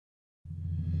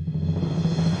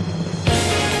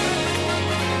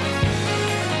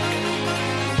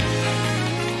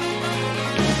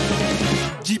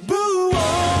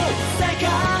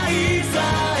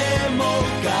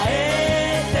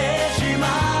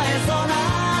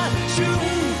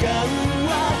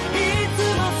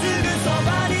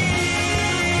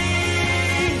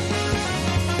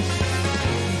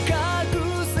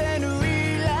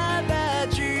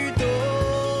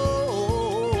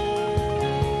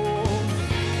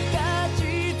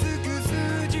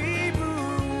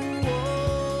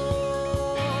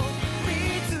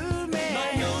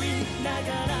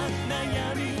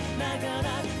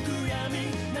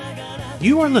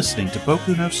You are listening to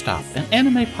Boku no Stop, an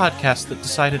anime podcast that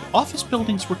decided office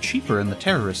buildings were cheaper in the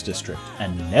terrorist district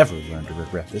and never learned to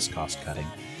regret this cost-cutting.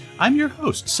 I'm your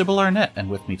host, Sybil Arnett, and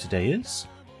with me today is...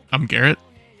 I'm Garrett.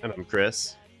 And I'm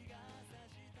Chris.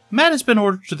 Matt has been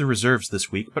ordered to the reserves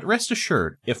this week, but rest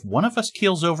assured, if one of us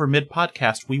keels over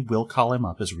mid-podcast, we will call him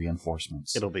up as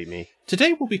reinforcements. It'll be me.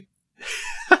 Today we'll be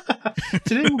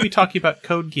talking about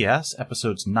Code Geass,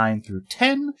 episodes 9 through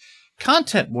 10.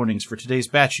 Content warnings for today's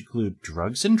batch include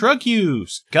drugs and drug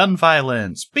use, gun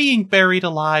violence, being buried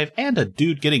alive, and a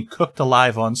dude getting cooked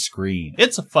alive on screen.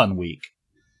 It's a fun week.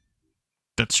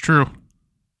 That's true.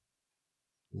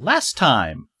 Last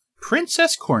time,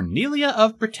 Princess Cornelia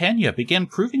of Britannia began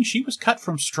proving she was cut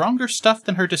from stronger stuff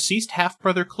than her deceased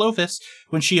half-brother Clovis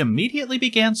when she immediately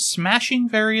began smashing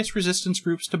various resistance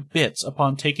groups to bits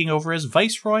upon taking over as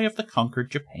Viceroy of the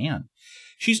conquered Japan.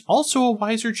 She's also a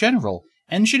wiser general,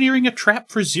 engineering a trap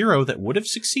for Zero that would have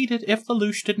succeeded if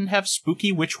Lelouch didn't have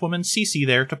spooky witchwoman Cece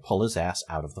there to pull his ass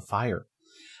out of the fire.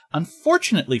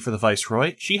 Unfortunately for the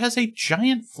Viceroy, she has a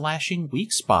giant flashing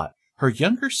weak spot. Her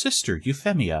younger sister,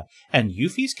 Euphemia, and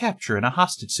Yuffie's capture in a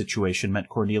hostage situation meant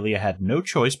Cornelia had no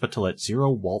choice but to let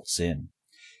Zero waltz in.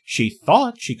 She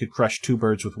thought she could crush two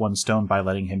birds with one stone by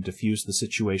letting him defuse the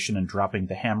situation and dropping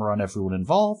the hammer on everyone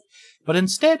involved, but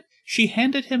instead, she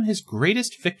handed him his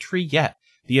greatest victory yet,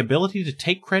 the ability to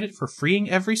take credit for freeing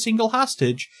every single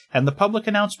hostage, and the public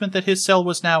announcement that his cell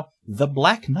was now the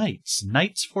Black Knights,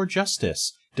 Knights for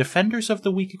Justice, defenders of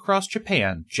the weak across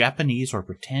Japan, Japanese or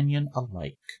Britannian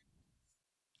alike.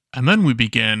 And then we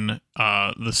begin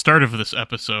the start of this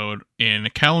episode in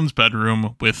Callan's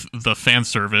bedroom with the fan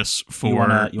service for...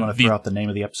 You want to throw out the name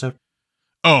of the episode?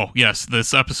 Oh, yes.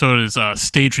 This episode is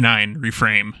Stage 9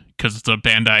 Reframe, because it's a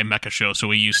Bandai mecha show, so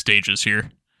we use stages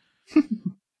here.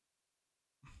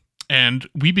 And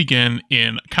we begin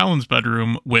in Callan's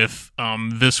bedroom with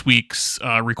this week's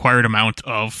required amount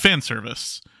of fan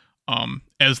service.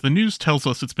 As the news tells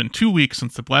us it's been 2 weeks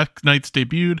since the Black Knights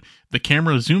debuted, the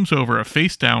camera zooms over a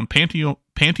face-down,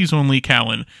 panties-only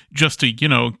Callan just to,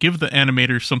 give the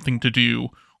animator something to do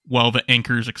while the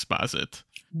anchors exposit.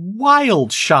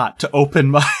 Wild shot to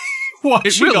open my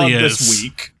watching really on this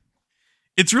week.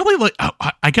 It's really like,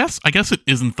 I guess it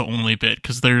isn't the only bit,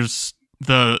 because there's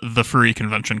the furry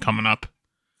convention coming up.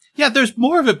 Yeah, there's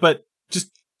more of it, but just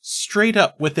straight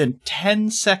up within 10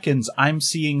 seconds, I'm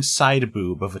seeing side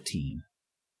boob of a teen.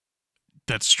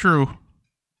 That's true.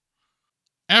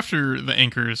 After the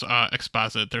anchors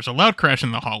exposit, there's a loud crash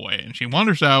in the hallway, and she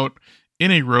wanders out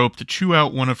in a robe to chew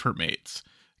out one of her mates.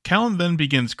 Callan then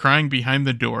begins crying behind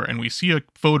the door, and we see a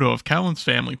photo of Callan's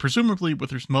family, presumably with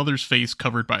her mother's face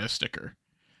covered by a sticker.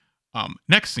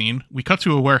 Next scene, we cut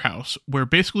to a warehouse, where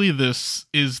basically this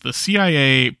is the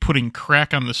CIA putting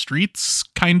crack on the streets,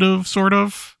 kind of, sort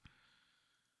of.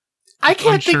 I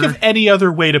can't think of any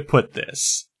other way to put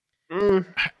this.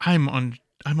 I'm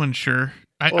unsure.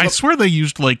 I swear they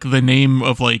used, the name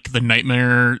of, the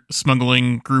Nightmare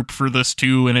smuggling group for this,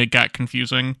 too, and it got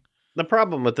confusing. The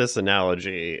problem with this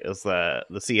analogy is that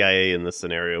the CIA in this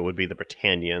scenario would be the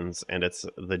Britannians, and it's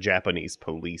the Japanese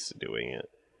police doing it.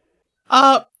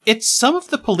 It's some of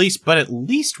the police, but at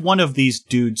least one of these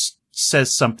dudes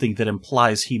says something that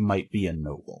implies he might be a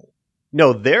noble.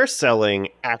 No, they're selling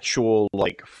actual,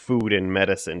 food and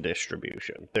medicine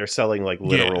distribution. They're selling,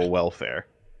 literal welfare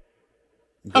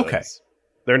goods. Okay.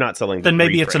 They're not selling Then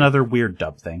maybe it's another weird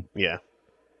dub thing. Yeah.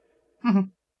 Mm-hmm.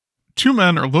 Two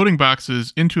men are loading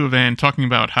boxes into a van talking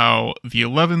about how the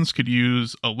 11s could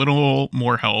use a little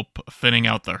more help thinning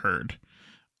out the herd.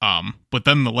 But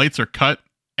then the lights are cut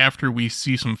after we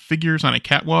see some figures on a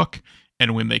catwalk,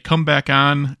 and when they come back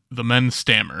on, the men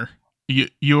stammer.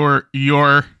 You're...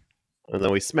 And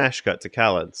then we smash cut to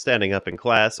Callan, standing up in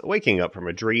class, waking up from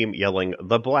a dream, yelling,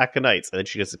 "The Black Knights," and then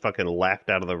she just fucking laughed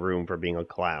out of the room for being a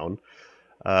clown.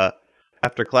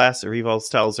 After class, Revels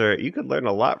tells her, "You could learn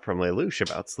a lot from Lelouch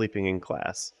about sleeping in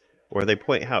class," where they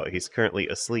point out he's currently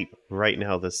asleep right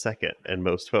now this second, and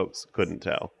most folks couldn't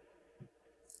tell.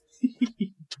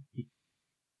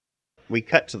 We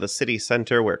cut to the city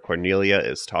center where Cornelia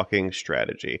is talking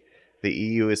strategy. The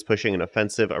EU is pushing an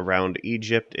offensive around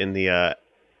Egypt in the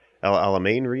El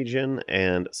Alamein region,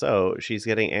 and so she's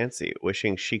getting antsy,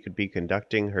 wishing she could be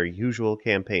conducting her usual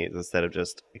campaigns instead of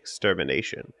just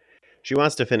extermination. She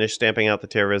wants to finish stamping out the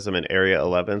terrorism in Area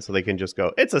 11 so they can just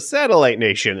go, "It's a satellite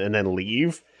nation," and then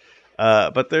leave.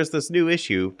 But there's this new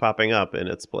issue popping up in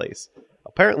its place.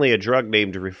 Apparently a drug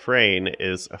named Refrain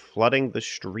is flooding the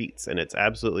streets, and it's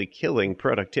absolutely killing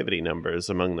productivity numbers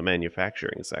among the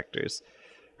manufacturing sectors.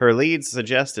 Her leads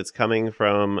suggest it's coming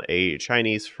from a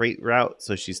Chinese freight route,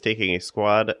 so she's taking a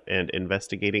squad and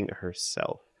investigating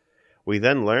herself. We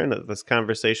then learn that this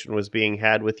conversation was being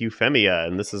had with Euphemia,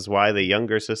 and this is why the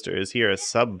younger sister is here as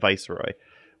sub-viceroy.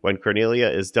 When Cornelia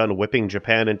is done whipping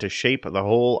Japan into shape, the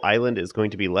whole island is going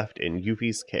to be left in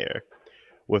Yuffie's care.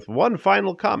 With one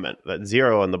final comment that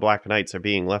Zero and the Black Knights are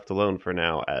being left alone for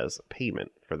now as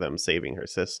payment for them saving her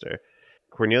sister.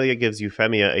 Cornelia gives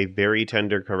Euphemia a very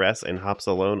tender caress and hops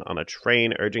alone on a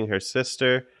train, urging her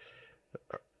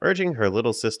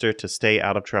little sister to stay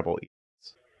out of trouble.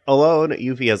 Alone,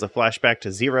 Yuffie has a flashback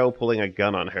to Zero pulling a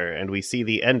gun on her, and we see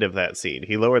the end of that scene.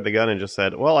 He lowered the gun and just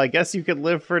said, well, I guess you could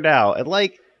live for now. And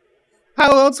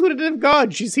how else would it have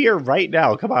gone? She's here right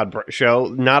now. Come on, show.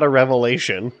 Not a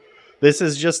revelation. This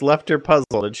has just left her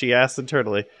puzzled, and she asks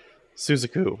internally,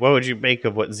 Suzaku, what would you make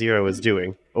of what Zero is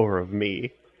doing? Or of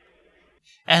me?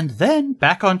 And then,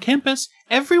 back on campus,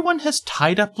 everyone has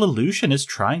tied up Lelouch and is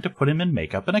trying to put him in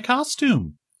makeup and a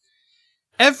costume.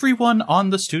 Everyone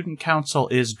on the student council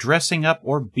is dressing up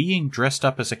or being dressed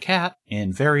up as a cat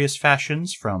in various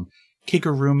fashions, from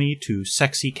Kigurumi to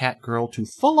sexy cat girl to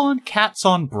full-on Cats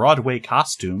on Broadway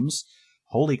costumes.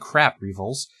 Holy crap,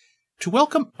 Revels. To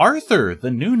welcome Arthur,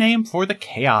 the new name for the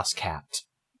Chaos Cat.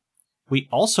 We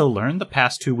also learn the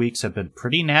past 2 weeks have been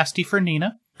pretty nasty for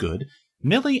Nina. Good.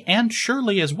 Millie and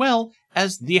Shirley as well,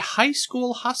 as the high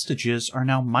school hostages are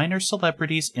now minor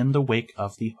celebrities in the wake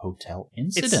of the hotel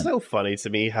incident. It's so funny to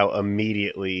me how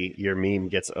immediately your meme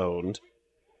gets owned.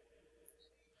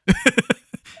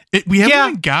 We haven't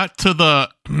even got to the...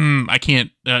 I can't...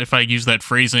 if I use that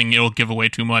phrasing, it'll give away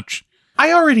too much.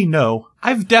 I already know.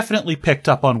 I've definitely picked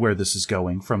up on where this is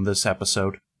going from this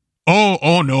episode.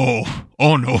 Oh no.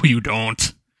 Oh no, you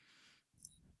don't.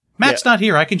 Matt's not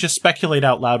here. I can just speculate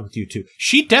out loud with you two.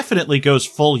 She definitely goes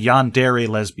full yandere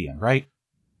lesbian, right?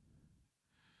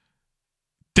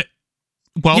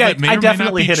 Well, that may or may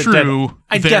not be true.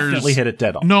 I definitely hit it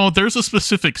dead on. No, there's a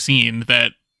specific scene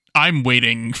that I'm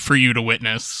waiting for you to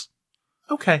witness.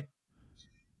 Okay.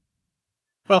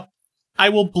 Well, I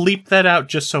will bleep that out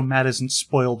just so Matt isn't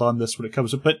spoiled on this when it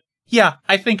comes to... But yeah,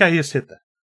 I think I just hit that.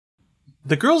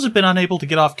 The girls have been unable to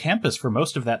get off campus for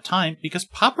most of that time because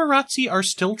paparazzi are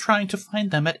still trying to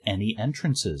find them at any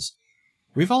entrances.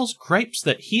 Rival's gripes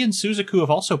that he and Suzaku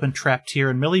have also been trapped here,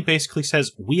 and Millie basically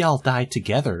says, we all die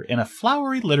together, in a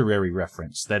flowery literary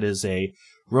reference that is a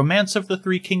Romance of the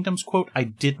Three Kingdoms quote I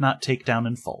did not take down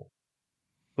in full.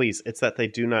 Please, it's that they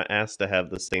do not ask to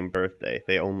have the same birthday.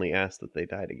 They only ask that they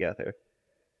die together.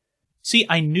 See,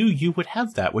 I knew you would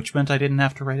have that, which meant I didn't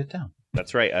have to write it down.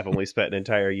 That's right. I've only spent an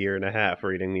entire year and a half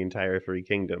reading the entire Three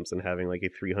Kingdoms and having like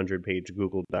a 300-page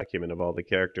Google document of all the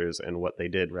characters and what they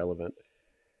did relevant.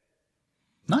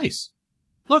 Nice.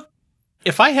 Look,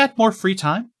 if I had more free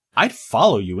time, I'd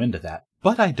follow you into that,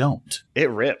 but I don't. It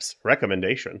rips.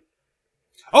 Recommendation.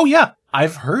 Oh yeah,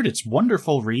 I've heard it's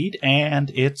wonderful read, and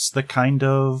it's the kind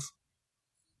of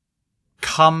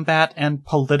combat and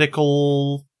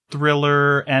political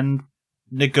thriller and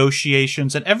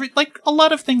negotiations and a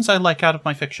lot of things I like out of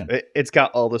my fiction. It's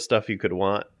got all the stuff you could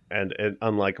want, and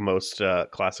unlike most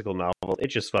classical novels, it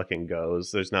just fucking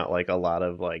goes. There's not like a lot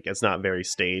of it's not very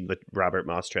staid. The Robert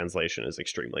Moss translation is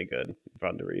extremely good,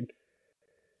 fun to read.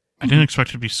 I didn't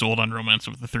expect to be sold on Romance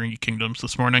of the Three Kingdoms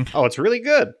this morning. Oh, it's really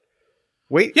good.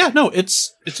 Wait, yeah, no,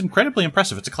 it's incredibly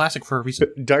impressive. It's a classic for a reason.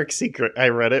 Dark Secret. I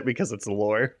read it because it's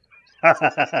lore.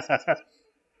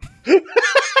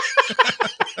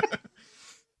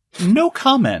 No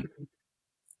comment.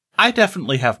 I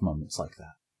definitely have moments like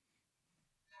that.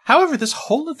 However, this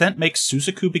whole event makes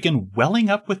Suzaku begin welling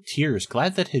up with tears,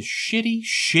 glad that his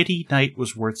shitty night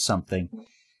was worth something.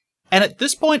 And at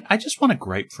this point, I just want to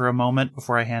gripe for a moment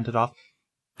before I hand it off.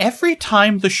 Every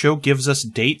time the show gives us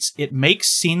dates, it makes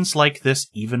scenes like this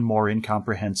even more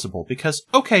incomprehensible. Because,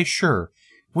 okay, sure,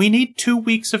 we need 2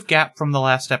 weeks of gap from the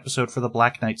last episode for the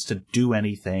Black Knights to do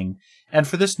anything, and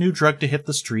for this new drug to hit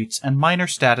the streets, and minor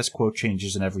status quo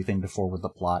changes and everything to forward the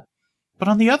plot. But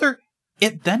on the other,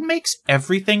 it then makes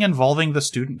everything involving the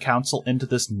student council into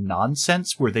this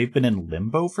nonsense where they've been in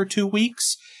limbo for 2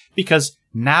 weeks, because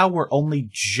now we're only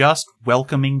just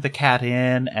welcoming the cat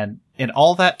in, and in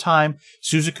all that time,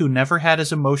 Suzaku never had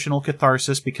his emotional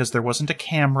catharsis because there wasn't a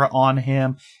camera on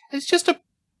him. It's just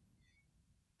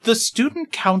the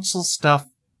student council stuff,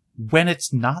 when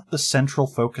it's not the central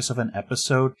focus of an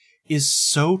episode, is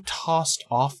so tossed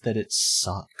off that it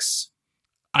sucks.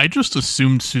 I just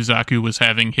assumed Suzaku was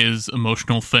having his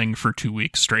emotional thing for 2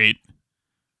 weeks straight.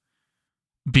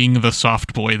 Being the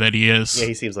soft boy that he is. Yeah,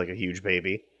 he seems like a huge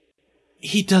baby.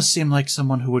 He does seem like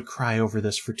someone who would cry over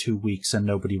this for 2 weeks and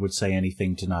nobody would say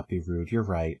anything to not be rude. You're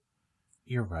right.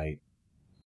 You're right.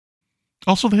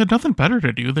 Also, they had nothing better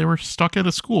to do. They were stuck at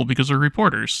a school because they're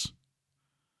reporters.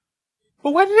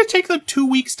 But why did it take them 2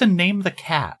 weeks to name the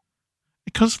cat?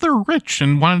 Because they're rich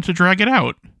and wanted to drag it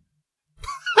out.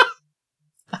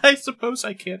 I suppose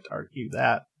I can't argue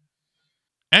that.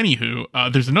 Anywho,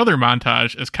 there's another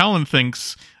montage as Callan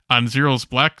thinks on Zero's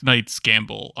Black Knight's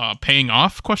gamble paying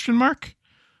off, ?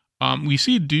 We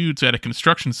see dudes at a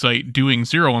construction site doing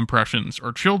Zero impressions,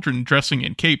 or children dressing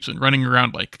in capes and running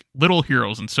around like little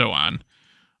heroes and so on.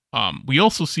 We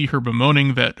also see her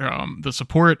bemoaning that the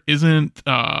support isn't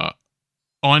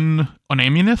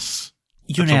unanimous.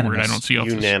 That's a word I don't see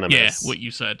often. Unanimous. Yeah, what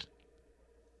you said.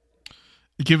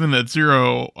 Given that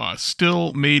Zero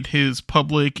still made his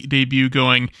public debut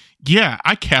going, yeah,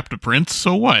 I capped a prince,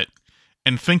 so what?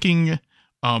 And thinking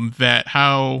that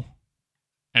how...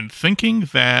 And thinking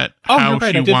that Oh, how you're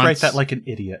right, she I did wants... write that like an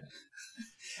idiot.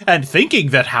 And thinking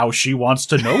that how she wants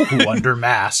to know who under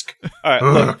mask. All right,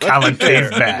 Ugh, let's Callan be fair.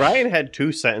 Caveman. Ryan had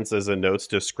 2 sentences in notes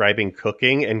describing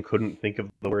cooking and couldn't think of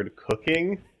the word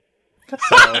cooking.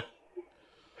 So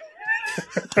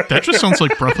That just sounds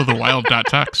like Breath of the Wild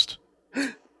text.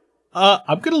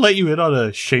 I'm going to let you in on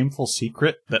a shameful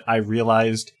secret that I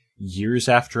realized years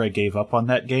after I gave up on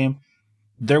that game.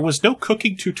 There was no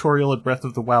cooking tutorial in Breath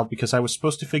of the Wild because I was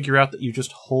supposed to figure out that you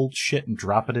just hold shit and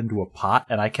drop it into a pot,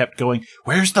 and I kept going,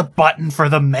 where's the button for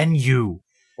the menu?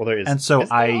 well, there is. And so is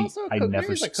there I also a never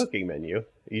there is a cooking menu.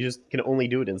 You just can only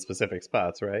do it in specific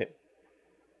spots, right?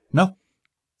 No.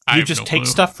 I You have just no take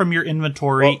clue. stuff from your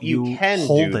inventory, Well, you can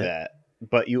hold do it. that,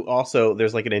 but you also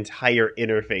there's like an entire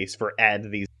interface for add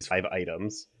these 5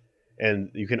 items, and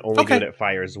you can only do Okay. it at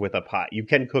fires with a pot. You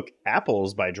can cook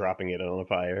apples by dropping it on a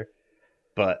fire,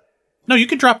 but No, you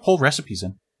can drop whole recipes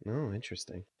in. oh,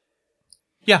 interesting.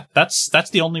 Yeah, that's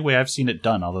the only way I've seen it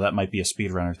done, although that might be a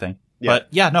speedrunner thing. Yeah. But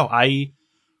yeah, no,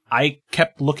 I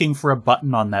kept looking for a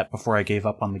button on that before I gave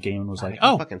up on the game and was like, It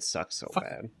oh, fucking sucks so fuck.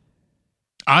 bad.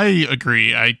 I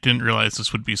agree. I didn't realize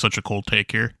this would be such a cold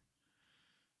take here.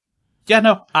 yeah,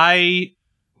 no, I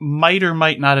might or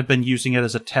might not have been using it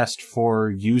as a test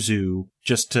for Yuzu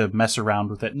just to mess around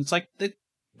with it. And it's like,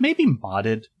 maybe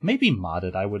modded,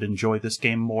 I would enjoy this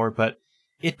game more, but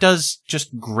it does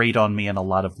just grate on me in a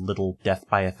lot of little death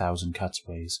by 1,000 cuts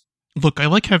ways. Look, I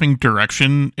like having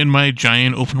direction in my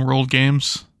giant open world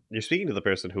games. You're speaking to the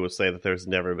person who will say that there's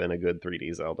never been a good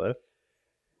 3D Zelda.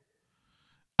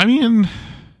 I mean,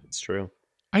 It's true.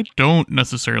 I don't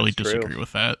necessarily It's true. disagree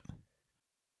with that.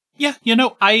 Yeah,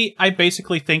 I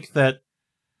basically think that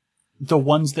the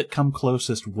ones that come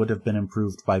closest would have been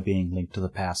improved by being Link to the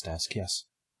Past-esque, yes.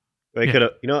 They Yeah. could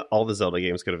have, all the Zelda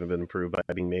games could have been improved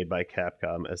by being made by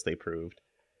Capcom, as they proved.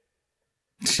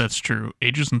 That's true.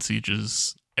 Ages and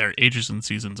Sieges, or Ages and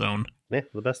Seasons own. Yeah,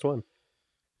 the best one.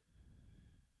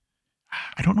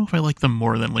 I don't know if I like them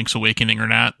more than Link's Awakening or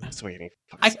not. That's what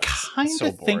I kind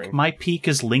of think my peak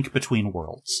is Link Between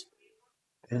Worlds.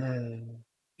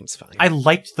 It's fine. I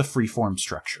liked the freeform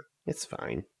structure. It's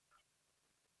fine.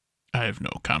 I have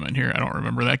no comment here. I don't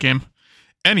remember that game.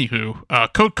 Anywho,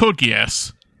 Code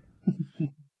Geass.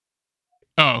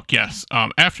 Oh, yes.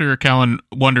 After Callan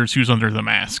wonders who's under the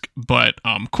mask, but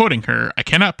quoting her, I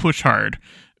cannot push hard,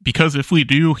 because if we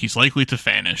do, he's likely to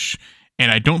vanish, and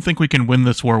I don't think we can win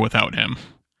this war without him.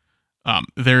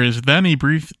 There is then a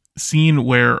brief scene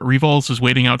where Revals is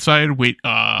waiting outside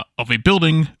of a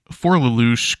building for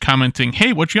Lelouch, commenting,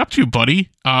 "Hey, what you up to,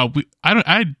 buddy?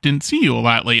 I didn't see you a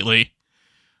lot lately."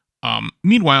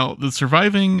 Meanwhile, the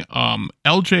surviving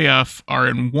LJF are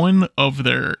in one of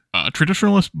their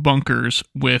traditionalist bunkers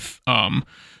with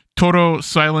Toro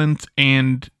silent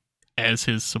and, as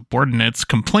his subordinates,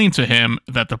 complain to him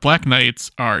that the Black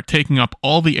Knights are taking up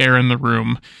all the air in the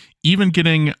room, even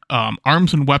getting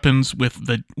arms and weapons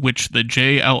which the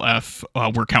JLF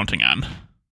were counting on.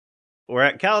 We're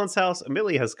at Callan's house.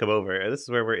 Millie has come over. This is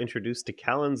where we're introduced to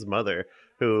Callan's mother,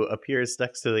 who appears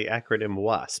next to the acronym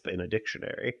WASP in a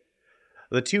dictionary.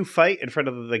 The two fight in front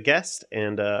of the guest,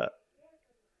 and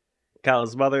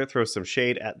Callan's mother throws some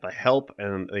shade at the help,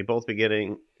 and they both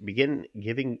begin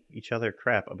giving each other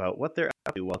crap about what they're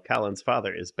up to, while Callan's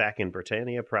father is back in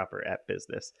Britannia proper at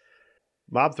business.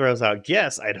 Mob throws out,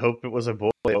 "Yes, I'd hoped it was a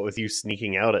boy, but with you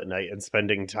sneaking out at night and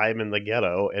spending time in the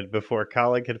ghetto," and before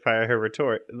Callan can fire her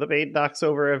retort, the maid knocks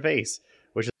over a vase,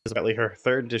 which is apparently her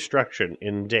third destruction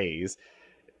in days.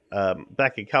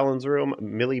 Back in Callan's room,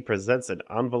 Millie presents an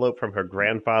envelope from her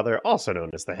grandfather, also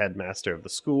known as the headmaster of the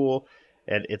school,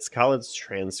 and it's Callan's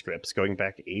transcripts going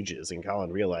back ages, and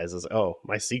Callan realizes, oh,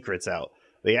 my secret's out.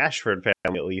 The Ashford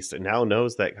family, at least, now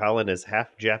knows that Colin is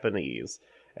half Japanese.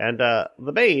 And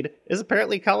the maid is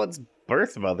apparently Colin's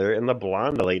birth mother, and the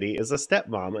blonde lady is a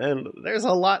stepmom. And there's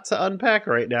a lot to unpack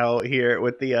right now here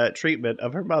with the treatment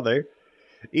of her mother.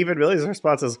 Even Millie's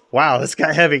response is, wow, this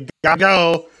got heavy. Gotta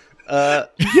go.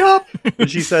 Yup. And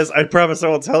she says, I promise I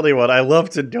won't tell anyone. I love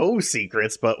to know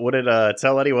secrets, but wouldn't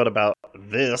tell anyone about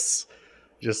this.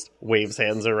 Just waves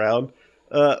hands around.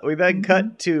 We then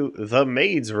cut to the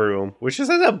maid's room, which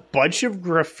just has a bunch of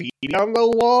graffiti on the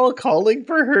wall calling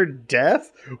for her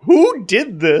death. Who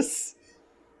did this?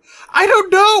 I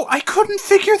don't know. I couldn't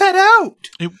figure that out.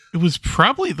 It was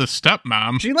probably the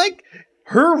stepmom. She,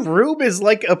 her room is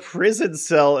like a prison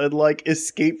cell and,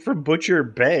 Escape from Butcher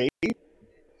Bay.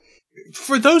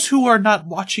 For those who are not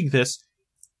watching this,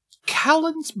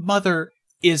 Callan's mother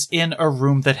is in a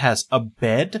room that has a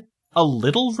bed, a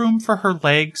little room for her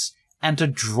legs, and a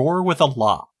drawer with a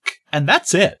lock. And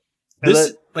that's it.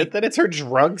 And then it's her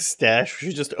drug stash.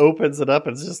 She just opens it up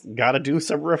and just gotta do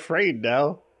some refrain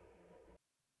now.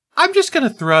 I'm just going to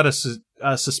throw out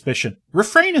a suspicion.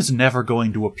 Refrain is never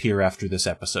going to appear after this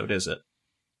episode, is it?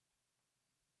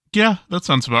 Yeah, that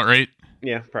sounds about right.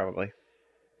 Yeah, probably.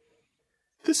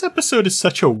 This episode is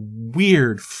such a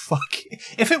weird fuck.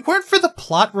 If it weren't for the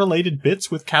plot-related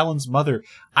bits with Callan's mother,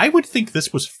 I would think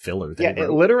this was filler. It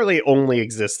literally only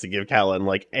exists to give Callan,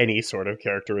 any sort of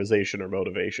characterization or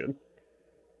motivation.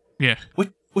 Yeah.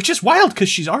 Which is wild, because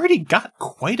she's already got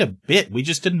quite a bit. We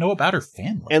just didn't know about her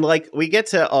family. And, we get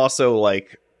to also,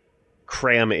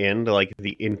 cram in,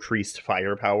 the increased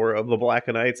firepower of the Black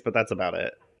Knights, but that's about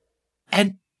it.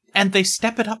 And they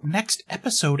step it up next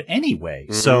episode anyway,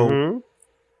 so...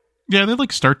 Yeah, they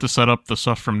start to set up the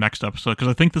stuff from next episode, because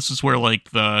I think this is where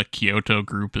the Kyoto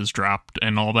group is dropped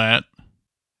and all that.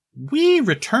 We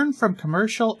return from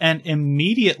commercial and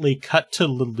immediately cut to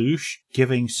Lelouch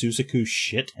giving Suzaku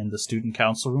shit in the student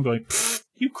council room, going,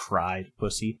 "You cried,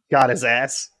 pussy." Got his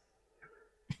ass.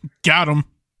 Got him.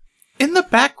 In the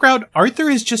background, Arthur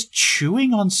is just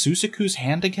chewing on Suzaku's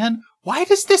hand again. Why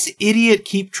does this idiot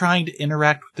keep trying to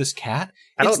interact with this cat?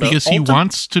 I don't know. Because he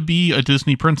wants to be a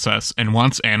Disney princess and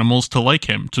wants animals to like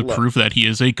him to prove that he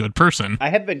is a good person. I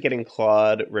have been getting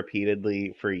clawed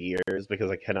repeatedly for years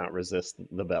because I cannot resist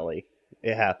the belly.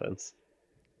 It happens.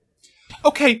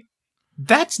 Okay,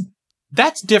 that's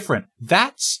different.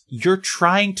 You're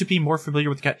trying to be more familiar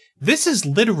with the cat. This is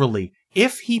literally,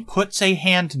 if he puts a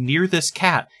hand near this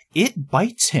cat, it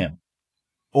bites him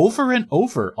over and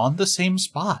over on the same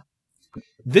spot.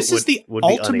 This is the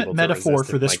ultimate metaphor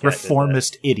for this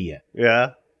reformist idiot.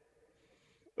 Yeah.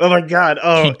 Oh my god.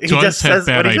 Oh, he just says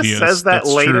that That's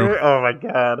later. True. Oh my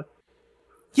god.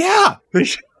 Yeah.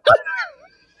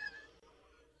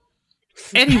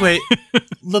 Anyway,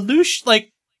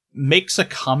 Lelouch makes a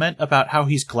comment about how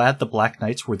he's glad the Black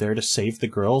Knights were there to save the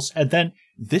girls, and then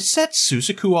this sets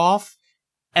Suzaku off,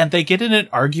 and they get in an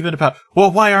argument about, well,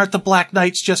 why aren't the Black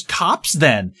Knights just cops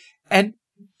then? And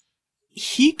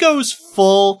he goes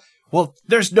full, well,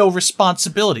 there's no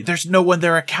responsibility. There's no one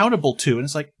they're accountable to. And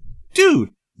it's like,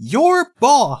 dude, your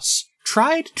boss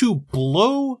tried to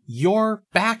blow your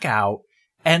back out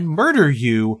and murder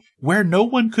you where no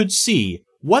one could see.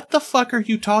 What the fuck are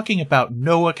you talking about?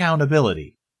 No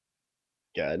accountability.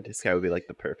 God, this guy would be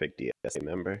the perfect DSA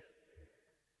member.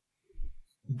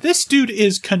 This dude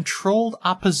is controlled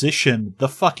opposition, the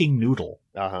fucking noodle.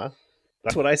 Uh-huh.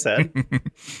 That's what I said.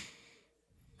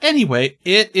 Anyway,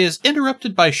 it is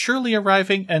interrupted by Shirley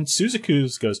arriving, and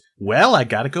Suzaku goes, well, I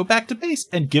gotta go back to base,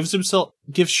 and gives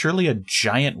Shirley a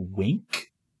giant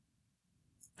wink.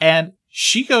 And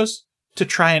she goes to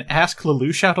try and ask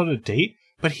Lelouch out on a date,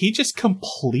 but he just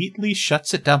completely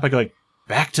shuts it down by going,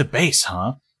 back to base,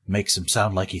 huh? Makes him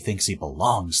sound like he thinks he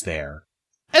belongs there.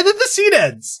 And then the scene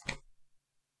ends!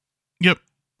 Yep.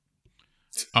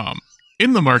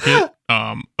 In the market,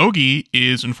 Ogi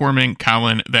is informing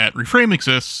Colin that Reframe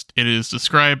exists. It is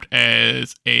described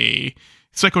as a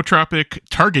psychotropic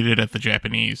targeted at the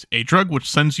Japanese, a drug which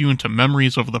sends you into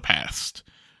memories of the past.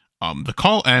 The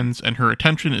call ends, and her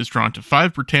attention is drawn to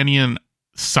 5 Britannian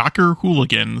soccer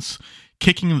hooligans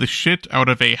kicking the shit out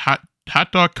of a hot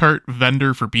dog cart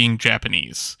vendor for being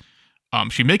Japanese.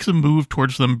 She makes a move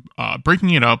towards them,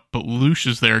 breaking it up, but Lelouch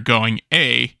is there going,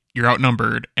 A, you're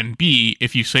outnumbered, and B,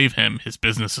 if you save him, his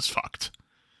business is fucked.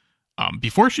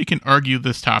 Before she can argue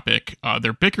this topic,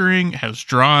 their bickering has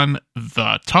drawn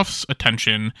the toughs'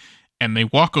 attention, and they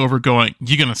walk over going,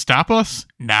 you gonna stop us?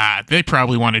 Nah, they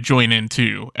probably want to join in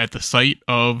too, at the sight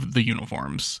of the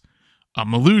uniforms.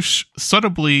 Lelouch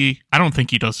subtly, I don't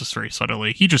think he does this very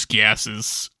subtly, he just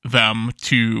gasses them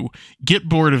to get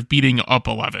bored of beating up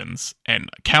 11s, and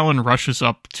Callan rushes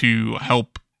up to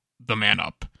help the man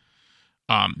up.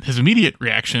 His immediate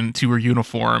reaction to her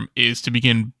uniform is to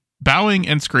begin bowing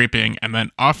and scraping, and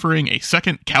then offering a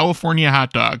second California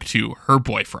hot dog to her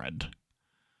boyfriend.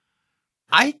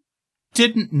 I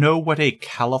didn't know what a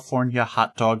California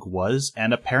hot dog was,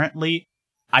 and apparently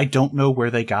I don't know where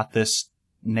they got this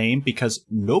name because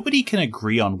nobody can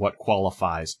agree on what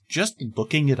qualifies. Just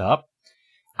looking it up,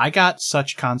 I got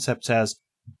such concepts as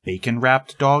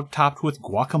bacon-wrapped dog topped with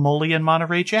guacamole and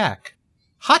Monterey Jack,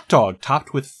 hot dog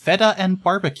topped with feta and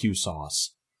barbecue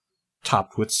sauce,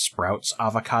 topped with sprouts,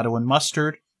 avocado, and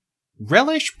mustard,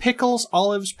 relish, pickles,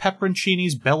 olives,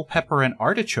 pepperoncinis, bell pepper, and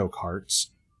artichoke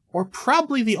hearts, or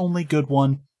probably the only good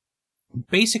one,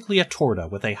 basically a torta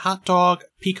with a hot dog,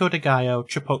 pico de gallo,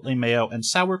 chipotle mayo, and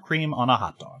sour cream on a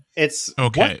hot dog. It's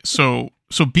okay. So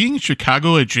being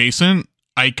Chicago adjacent,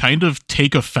 I kind of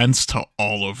take offense to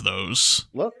all of those.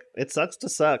 Look, it sucks to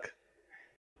suck.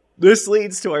 This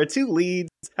leads to our two leads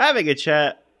having a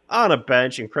chat on a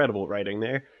bench. Incredible writing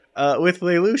there. With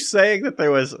Lelouch saying that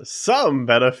there was some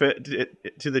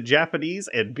benefit to the Japanese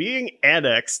in being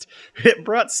annexed. It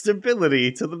brought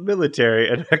stability to the military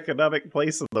and economic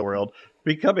place in the world,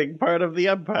 becoming part of the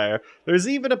empire. There's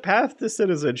even a path to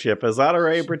citizenship as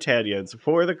honorary Britannians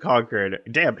for the conquered.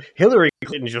 Damn, Hillary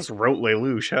Clinton just wrote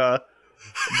Lelouch, huh?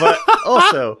 But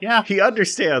also, yeah. He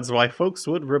understands why folks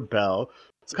would rebel.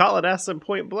 So Colin asks him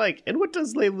point blank, and what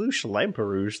does Lelouch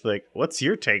Lamperouge think? What's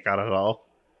your take on it all?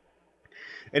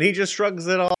 And he just shrugs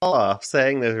it all off,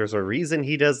 saying that there's a reason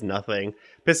he does nothing,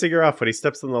 pissing her off when he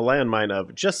steps on the landmine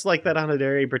of, just like that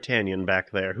honorary Britannian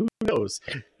back there. Who knows?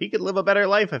 He could live a better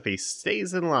life if he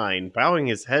stays in line, bowing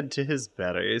his head to his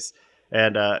betters.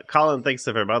 And Colin thinks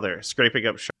of her mother, scraping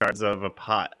up shards of a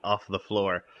pot off the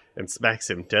floor, and smacks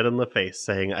him dead in the face,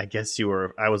 saying, I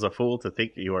was a fool to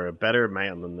think you were a better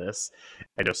man than this,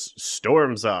 and just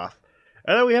storms off.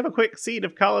 And then we have a quick scene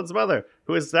of Colin's mother,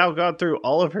 who has now gone through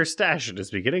all of her stash and is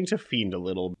beginning to fiend a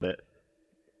little bit.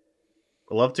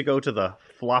 I love to go to the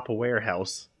flop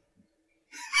warehouse.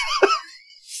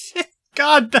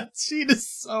 God, that scene is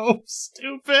so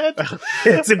stupid.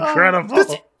 It's incredible.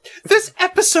 This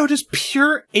episode is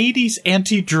pure 80s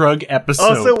anti-drug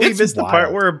episode. Also, we It's missed the wild.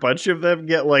 part where a bunch of them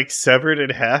get, severed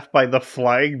in half by the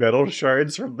flying metal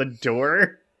shards from the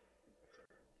door.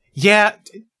 Yeah,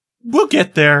 we'll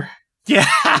get there. Yeah.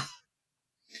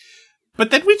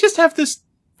 But then we just have this,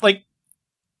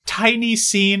 tiny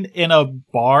scene in a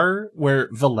bar where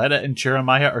Valletta and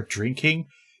Jeremiah are drinking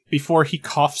before he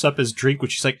coughs up his drink,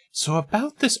 which he's like, so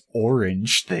about this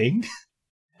orange thing.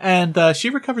 And she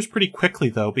recovers pretty quickly,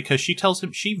 though, because she tells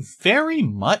him she very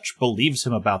much believes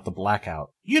him about the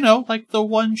blackout. You know, like the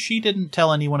one she didn't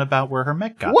tell anyone about where her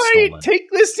mech got stolen.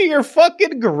 Take this to your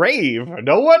fucking grave.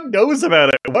 No one knows about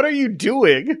it. What are you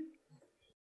doing?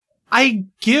 I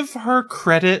give her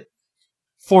credit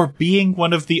for being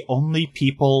one of the only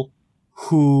people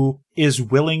who is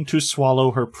willing to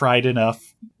swallow her pride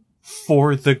enough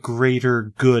for the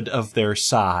greater good of their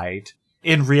side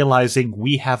in realizing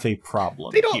we have a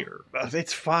problem here.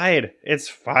 It's fine. It's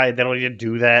fine. They don't need to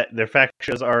do that. Their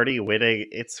faction is already winning.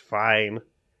 It's fine.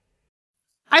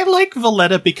 I like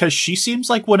Valletta because she seems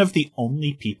like one of the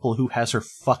only people who has her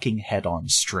fucking head on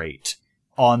straight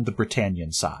on the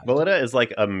Britannian side. Valletta is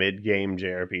like a mid-game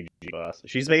JRPG boss.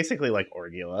 She's basically like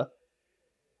Orgula.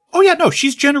 Oh yeah, no,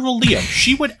 she's General Liam.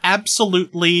 She would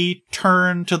absolutely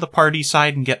turn to the party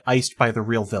side and get iced by the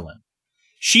real villain.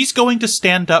 She's going to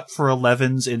stand up for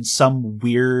 11s in some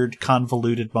weird,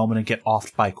 convoluted moment and get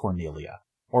offed by Cornelia.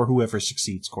 Or whoever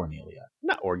succeeds Cornelia.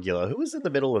 Not Orgula. Who was in the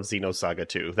middle of Xenosaga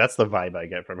 2? That's the vibe I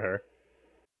get from her.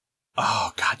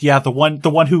 Oh god, yeah, the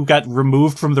one who got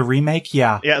removed from the remake,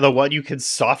 yeah. Yeah, the one you can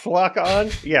soft lock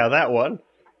on? Yeah, that one.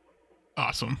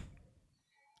 Awesome.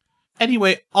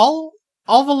 Anyway, all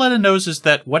Valletta knows is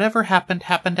that whatever happened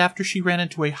after she ran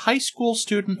into a high school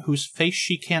student whose face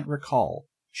she can't recall.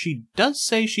 She does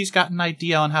say she's got an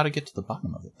idea on how to get to the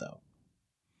bottom of it, though.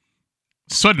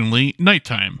 Suddenly,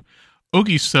 nighttime.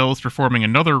 Ogie's cell is performing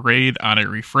another raid on a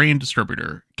Refrain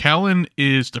distributor. Callan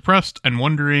is depressed and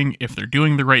wondering if they're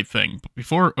doing the right thing. But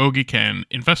before Ogie can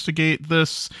investigate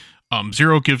this,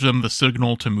 Zero gives them the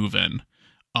signal to move in.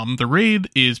 The raid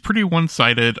is pretty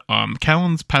one-sided.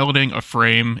 Callan's piloting a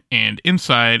frame, and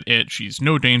inside it, she's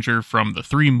no danger from the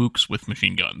 3 mooks with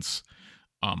machine guns.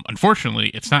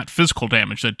 Unfortunately, it's not physical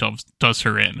damage that does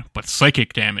her in, but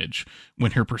psychic damage,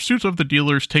 when her pursuit of the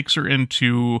dealers takes her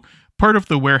into part of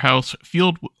the warehouse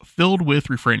filled with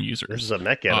Refrain users. This is a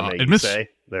mech anime, you say?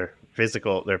 They're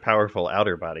their powerful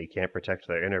outer body can't protect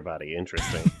their inner body.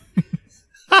 Interesting.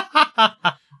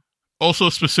 Also,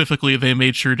 specifically, they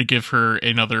made sure to give her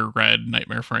another red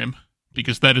Nightmare frame,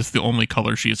 because that is the only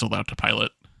color she is allowed to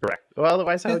pilot. Correct. Well,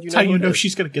 otherwise, how would you know? That's how you who it know is?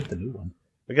 she's going to get the new one.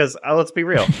 Because, let's be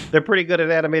real, they're pretty good at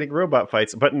animating robot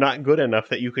fights, but not good enough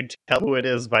that you could tell who it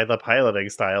is by the piloting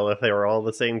style if they were all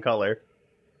the same color.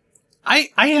 I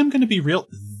am going to be real.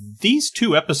 These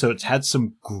 2 episodes had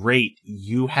some great,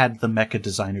 you had the mecha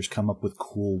designers come up with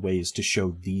cool ways to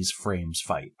show these frames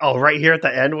fight. Oh, right here at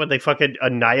the end when they fucking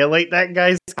annihilate that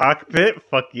guy's cockpit?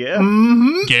 Fuck yeah.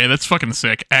 Mm-hmm. Yeah, that's fucking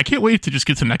sick. I can't wait to just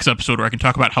get to the next episode where I can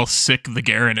talk about how sick the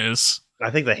Garen is. I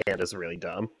think the hand is really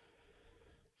dumb.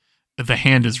 The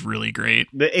hand is really great.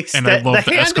 And I love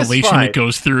the escalation it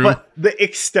goes through. But the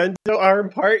extendo arm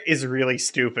part is really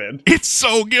stupid. It's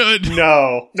so good.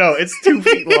 No, it's 2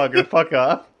 feet longer. Fuck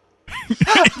off.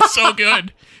 It's so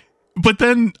good. But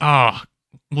then,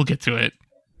 we'll get to it.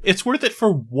 It's worth it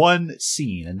for one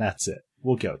scene, and that's it.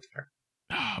 We'll go there.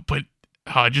 But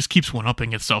it just keeps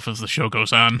one-upping itself as the show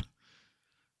goes on.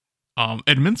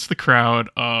 Amidst the crowd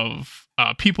of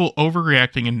people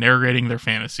overreacting and narrating their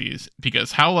fantasies,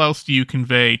 because how else do you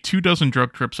convey 24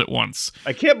 drug trips at once?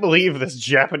 I can't believe this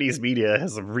Japanese media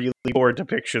has really poor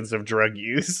depictions of drug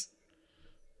use.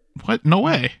 What? No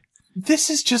way. This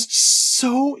is just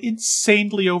so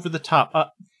insanely over the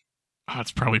top.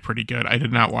 It's probably pretty good. I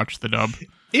did not watch the dub.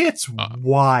 It's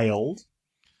wild.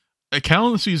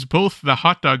 Callan sees both the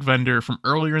hot dog vendor from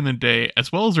earlier in the day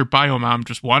as well as her bio mom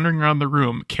just wandering around the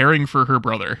room caring for her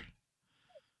brother.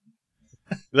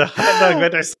 The hot dog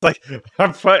vendor's like,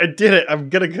 I did it. I'm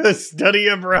gonna go study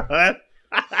abroad.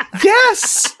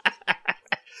 Yes!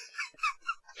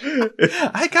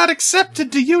 I got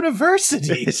accepted to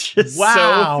university. It's just so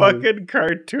fucking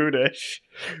cartoonish.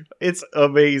 It's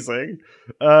amazing.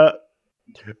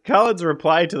 Colin's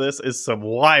reply to this is some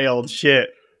wild shit.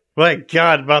 My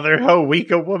God, mother, how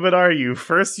weak a woman are you?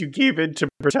 First you gave in to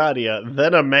Britannia,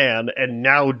 then a man, and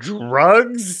now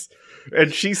drugs?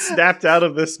 And she snapped out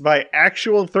of this by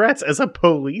actual threats as a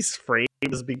police frame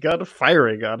has begun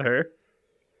firing on her.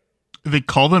 They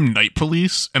call them Night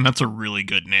Police, and that's a really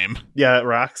good name. Yeah, it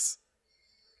rocks.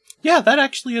 Yeah, that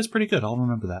actually is pretty good. I'll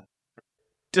remember that.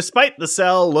 Despite the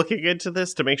cell looking into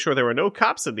this to make sure there were no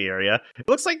cops in the area, it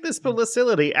looks like this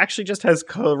facility actually just has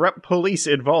corrupt police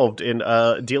involved in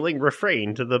dealing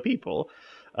refrain to the people.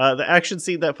 The action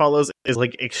scene that follows is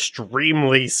like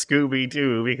extremely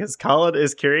Scooby-Doo because Colin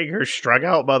is carrying her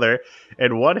strung-out mother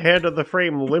and one hand on the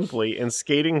frame limply and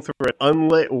skating through an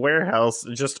unlit warehouse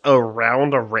just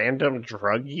around a random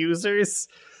drug users.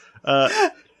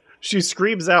 She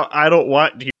screams out, "I don't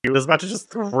want you," is about to just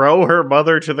throw her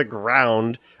mother to the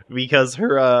ground because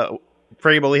her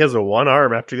frame only has one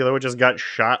arm after the other one just got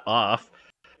shot off.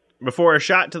 Before a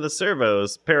shot to the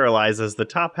servos paralyzes the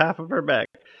top half of her back,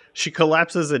 she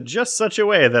collapses in just such a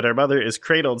way that her mother is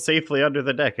cradled safely under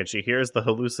the deck and she hears the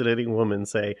hallucinating woman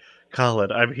say,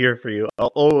 "Colin, I'm here for you.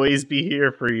 I'll always be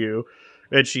here for you."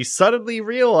 And she suddenly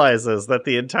realizes that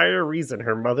the entire reason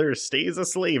her mother stays a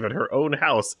slave in her own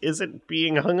house isn't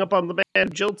being hung up on the man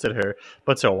who jilted her,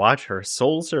 but to watch her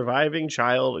sole surviving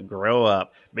child grow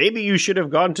up. Maybe you should have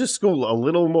gone to school a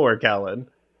little more, Callan.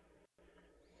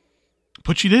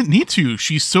 But she didn't need to.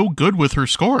 She's so good with her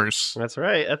scores. That's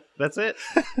right. That's it.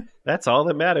 That's all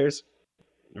that matters.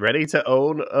 Ready to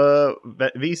own a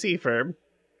VC firm.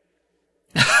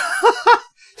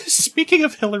 Speaking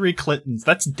of Hillary Clinton's,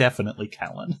 that's definitely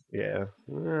Callan. Yeah.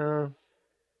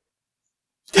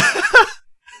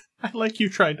 I like you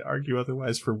trying to argue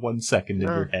otherwise for 1 second in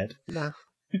your head. No.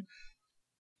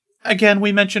 Again,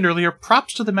 we mentioned earlier,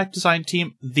 props to the mech design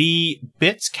team. The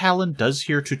bits Callan does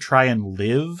here to try and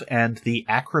live, and the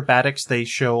acrobatics they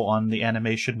show on the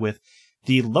animation with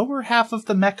the lower half of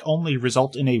the mech only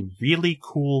result in a really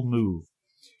cool move.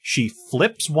 She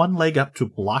flips one leg up to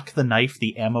block the knife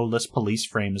the ammo-less police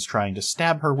frame is trying to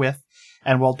stab her with,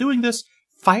 and while doing this,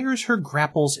 fires her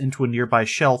grapples into a nearby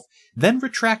shelf, then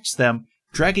retracts them,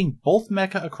 dragging both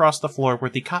mecha across the floor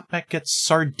where the cop mech gets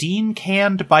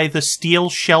sardine-canned by the steel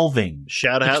shelving.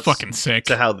 Shout out fucking sick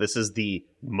to how this is the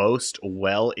most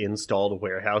well-installed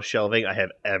warehouse shelving I have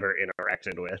ever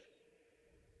interacted with.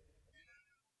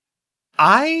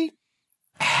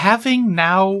 Having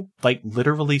now,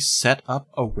 literally set up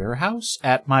a warehouse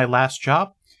at my last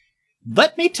job,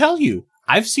 let me tell you,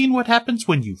 I've seen what happens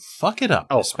when you fuck it up,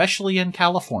 especially in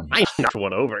California. I knocked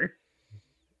one over.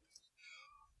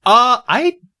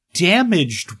 I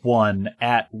damaged one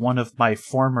at one of my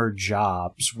former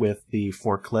jobs with the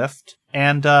forklift,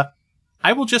 and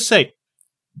I will just say,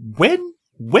 when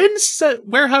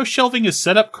warehouse shelving is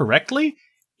set up correctly,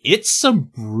 it's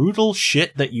some brutal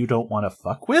shit that you don't want to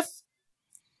fuck with,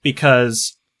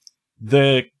 because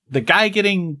the guy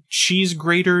getting cheese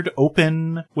gratered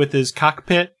open with his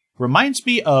cockpit reminds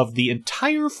me of the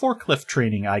entire forklift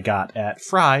training I got at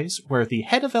Fry's, where the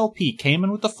head of LP came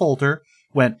in with a folder,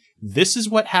 went, "This is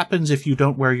what happens if you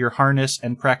don't wear your harness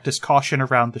and practice caution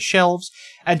around the shelves,"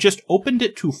 and just opened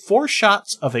it to 4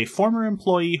 shots of a former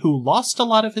employee who lost a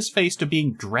lot of his face to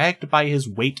being dragged by his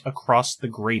weight across the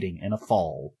grating in a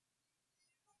fall.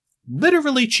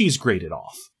 Literally cheese grated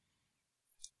off.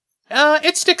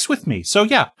 It sticks with me, so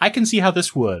yeah, I can see how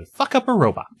this would fuck up a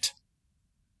robot.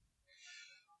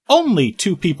 Only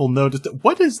 2 people noticed it.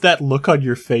 What is that look on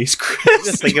your face, Chris?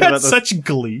 Just thinking You had about this- such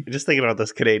glee. Just thinking about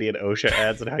those Canadian OSHA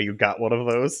ads and how you got one of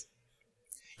those.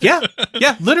 Yeah,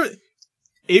 literally.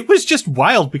 It was just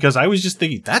wild because I was just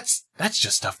thinking, that's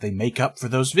just stuff they make up for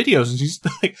those videos. And she's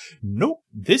like, nope,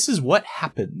 this is what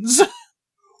happens.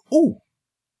 Ooh.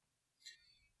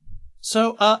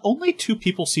 So, only 2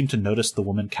 people seem to notice the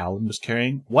woman Callan was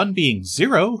carrying. One being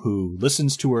Zero, who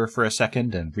listens to her for a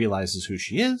second and realizes who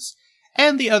she is,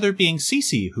 and the other being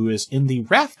Cece, who is in the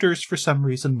rafters for some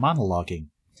reason monologuing.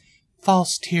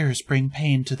 False tears bring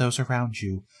pain to those around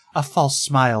you. A false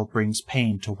smile brings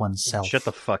pain to oneself. Shut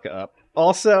the fuck up.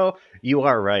 Also, you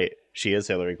are right. She is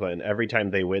Hillary Clinton. Every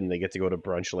time they win, they get to go to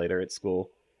brunch later at school.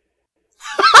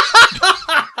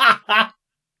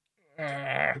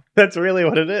 That's really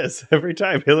what it is. Every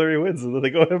time Hillary wins, and then they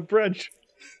go have brunch.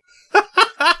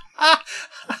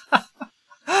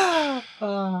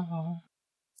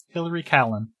 Hillary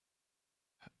Callan.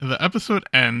 The episode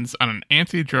ends on an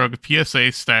anti-drug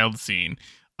PSA-styled scene.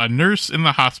 A nurse in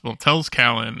the hospital tells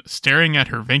Callan, staring at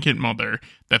her vacant mother,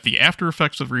 that the after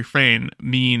effects of Refrain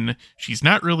mean she's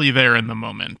not really there in the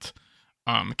moment.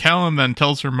 Callan then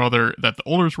tells her mother that the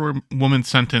older woman's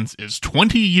sentence is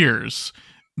 20 years,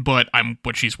 but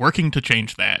she's working to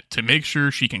change that, to make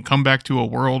sure she can come back to a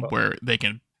world where they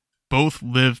can both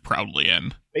live proudly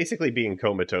in. Basically, being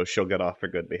comatose, she'll get off for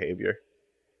good behavior.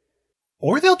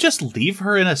 Or they'll just leave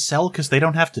her in a cell because they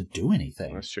don't have to do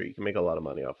anything. That's true. You can make a lot of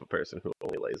money off a person who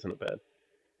only lays in a bed.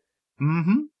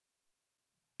 Mm-hmm.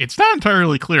 It's not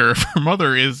entirely clear if her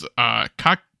mother is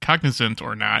cognizant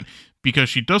or not, because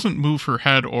she doesn't move her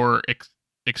head or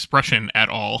expression at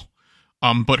all.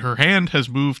 But her hand has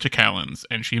moved to Callan's,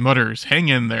 and she mutters, "Hang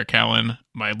in there, Callan,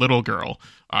 my little girl."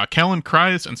 Callan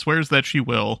cries and swears that she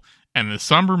will, and the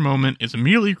somber moment is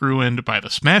immediately ruined by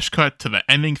the smash cut to the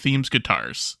ending theme's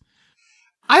guitars.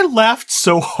 I laughed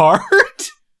so hard.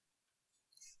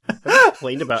 I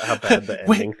complained about how bad the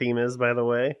ending theme is, by the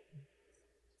way.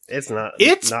 It's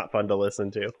not fun to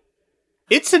listen to.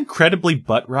 It's incredibly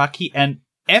butt rocky, and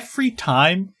every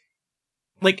time,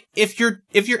 like, if you're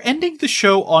ending the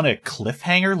show on a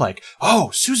cliffhanger, like,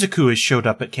 oh, Suzaku has showed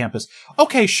up at campus.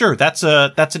 Okay, sure, that's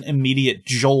an immediate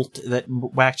jolt that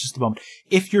waxes the moment.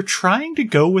 If you're trying to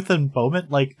go with a moment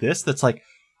like this, that's like,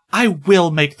 I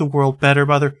will make the world better,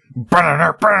 mother.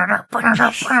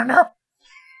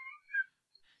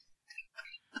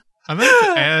 And then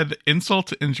to add insult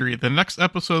to injury, the next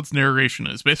episode's narration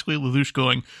is basically Lelouch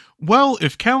going, "Well,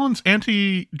 if Callan's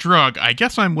anti-drug, I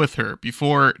guess I'm with her,"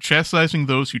 before chastising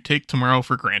those who take tomorrow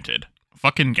for granted.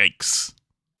 Fucking yikes.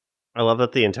 I love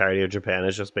that the entirety of Japan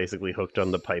is just basically hooked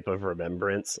on the pipe of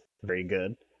remembrance. Very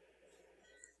good.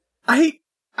 I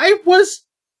was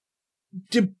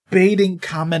debating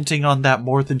commenting on that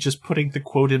more than just putting the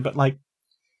quote in, but like,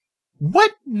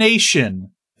 what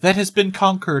nation that has been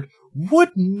conquered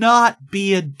would not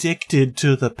be addicted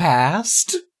to the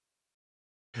past?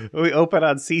 We open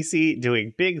on Cece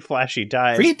doing big flashy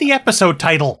dives. Read the episode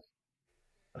title.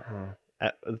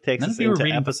 It takes None us of you were into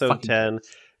reading the episode fucking- 10.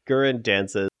 Gurren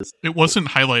dances. It wasn't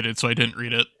highlighted, so I didn't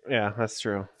read it. Yeah, that's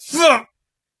true. Fuck!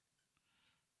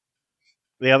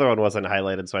 The other one wasn't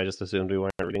highlighted, so I just assumed we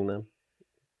weren't reading them.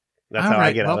 That's All how I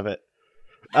right, get well- out of it.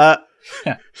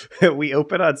 We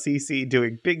open on CC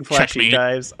doing big flashy Checkmate.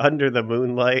 dives under the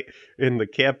moonlight in the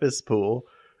campus pool.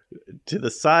 To the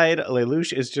side,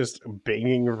 Lelouch is just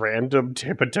banging random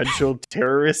potential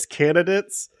terrorist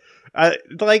candidates.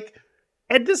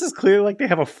 And this is clearly like they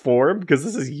have a form because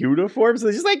this is uniform. So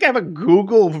they just like have a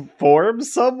Google form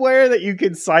somewhere that you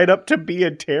can sign up to be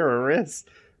a terrorist.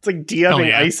 It's like DMing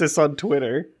yeah. ISIS on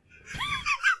Twitter.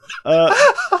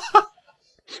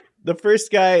 The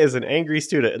first guy is an angry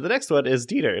student, and the next one is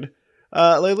Dieterd.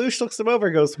 Lelouch looks him over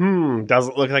and goes,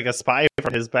 doesn't look like a spy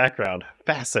from his background.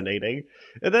 Fascinating.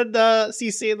 And then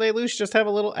CC and Lelouch just have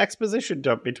a little exposition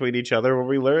dump between each other where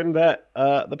we learn that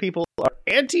the people are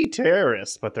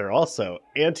anti-terrorists, but they're also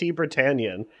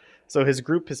anti-Britannian. So his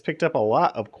group has picked up a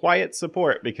lot of quiet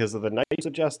support because of the Knights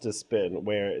of Justice spin,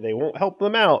 where they won't help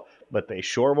them out, but they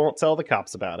sure won't tell the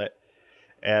cops about it.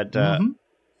 And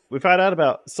we find out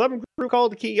about some group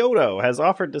called Kyoto has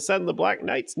offered to send the Black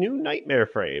Knights new nightmare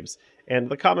frames, and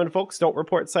the common folks don't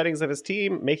report sightings of his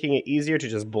team, making it easier to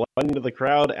just blend into the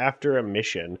crowd after a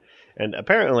mission. And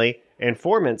apparently,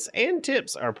 informants and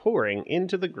tips are pouring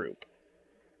into the group.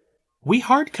 We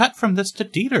hard cut from this to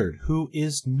Dieter, who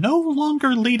is no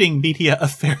longer leading media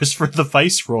affairs for the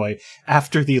Viceroy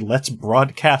after the Let's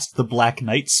Broadcast the Black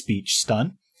Knight speech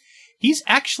stunt. He's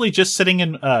actually just sitting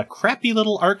in a crappy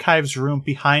little archives room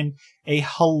behind a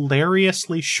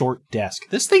hilariously short desk.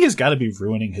 This thing has got to be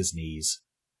ruining his knees.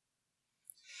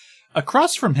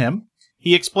 Across from him,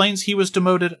 he explains he was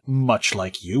demoted much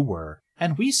like you were,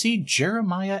 and we see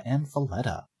Jeremiah and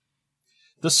Valletta.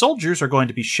 The soldiers are going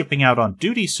to be shipping out on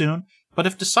duty soon, but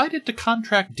have decided to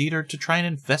contract Dieter to try and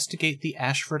investigate the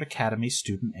Ashford Academy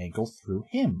student angle through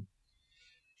him.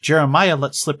 Jeremiah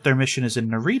lets slip their mission is in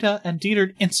Narita, and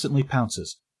Dieter instantly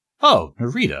pounces. Oh,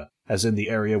 Narita, as in the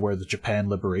area where the Japan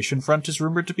Liberation Front is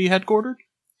rumored to be headquartered?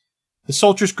 The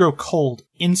soldiers grow cold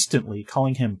instantly,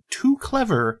 calling him too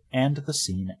clever, and the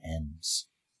scene ends.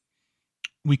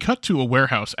 We cut to a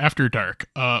warehouse after dark.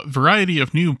 A variety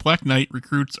of new Black Knight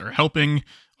recruits are helping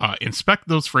inspect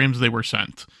those frames they were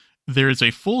sent. There is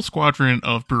a full squadron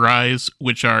of Burais,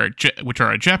 which are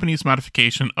a Japanese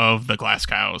modification of the Glass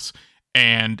Cows.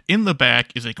 And in the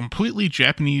back is a completely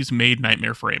Japanese-made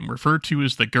nightmare frame, referred to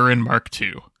as the Gurren Mark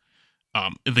II.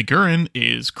 The Gurren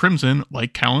is crimson,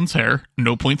 like Callan's hair,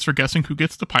 no points for guessing who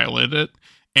gets to pilot it,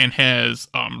 and has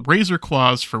razor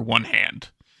claws for one hand.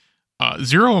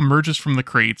 Zero emerges from the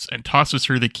crates and tosses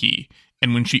her the key,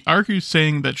 and when she argues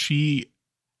saying he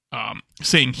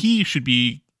should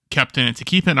be kept in to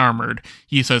keep it armored,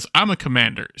 he says, I'm a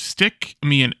commander. Stick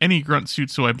me in any grunt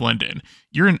suit so I blend in.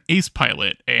 You're an ace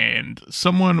pilot and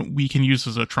someone we can use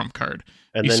as a trump card.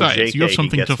 And Besides, then JK, you have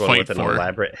something he gets to one fight with for. an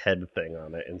elaborate head thing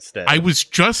on it instead. I was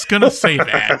just gonna say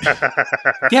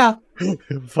that. Yeah.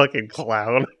 Fucking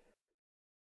clown.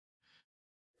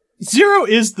 Zero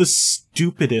is the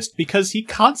stupidest because he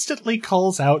constantly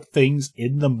calls out things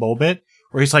in the moment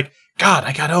where he's like, God,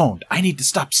 I got owned. I need to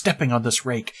stop stepping on this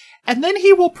rake. And then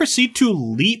he will proceed to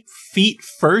leap feet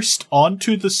first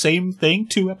onto the same thing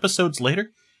 2 episodes later.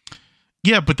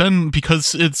 Yeah, but then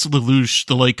because it's Lelouch,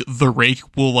 the rake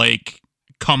will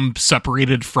come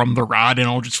separated from the rod and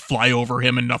I'll just fly over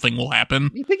him and nothing will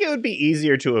happen. You think it would be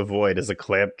easier to avoid as a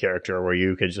Clamp character where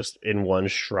you could just in one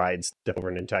stride step over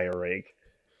an entire rake?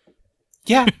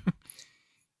 Yeah.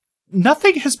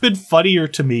 Nothing has been funnier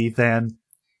to me than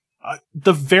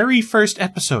the very first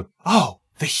episode. Oh,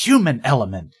 the human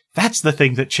element. That's the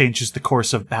thing that changes the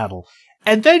course of battle.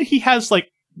 And then he has,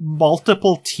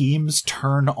 multiple teams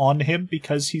turn on him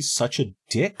because he's such a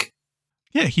dick.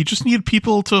 Yeah, he just needed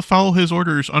people to follow his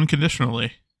orders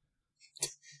unconditionally.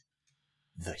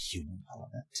 The human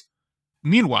element.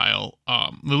 Meanwhile,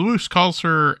 Lelouch calls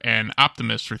her an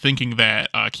optimist for thinking that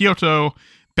Kyoto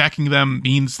backing them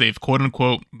means they've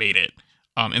quote-unquote made it.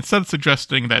 Instead of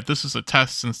suggesting that this is a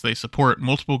test since they support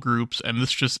multiple groups and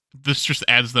this just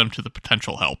adds them to the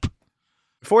potential help.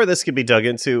 Before this can be dug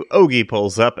into, Ogi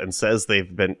pulls up and says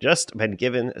they've been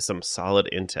given some solid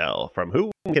intel, from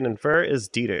who one can infer is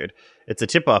Dieter. It's a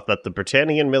tip-off that the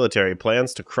Britannian military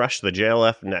plans to crush the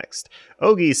JLF next.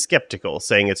 Ogi's skeptical,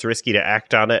 saying it's risky to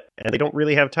act on it, and they don't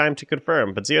really have time to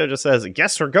confirm, but Zero just says,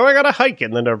 guess we're going on a hike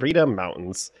in the Narita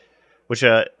Mountains, which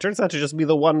turns out to just be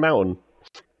the one mountain.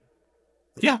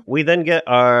 Yeah. We then get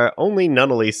our only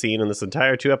Nunnally scene in this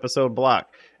entire 2-episode block,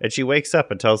 and she wakes up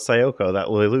and tells Sayoko that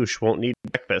Lelouch won't need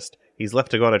breakfast. He's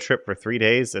left to go on a trip for 3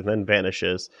 days and then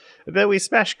vanishes. And then we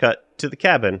smash cut to the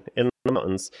cabin in the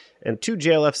mountains, and 2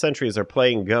 JLF sentries are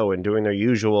playing Go and doing their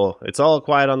usual, it's all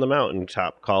quiet on the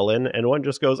mountaintop call-in, and one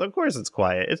just goes, of course it's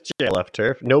quiet, it's JLF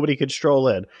turf, nobody could stroll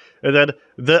in. And then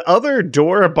the other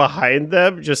door behind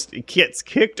them just gets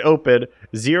kicked open,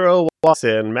 Zero walks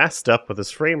in, masked up with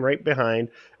his frame right behind,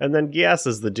 and then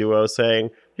gasses the duo, saying,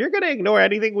 you're going to ignore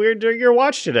anything weird during your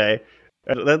watch today,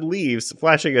 and then leaves,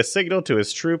 flashing a signal to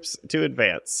his troops to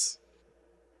advance.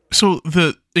 So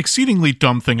the exceedingly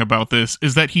dumb thing about this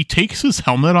is that he takes his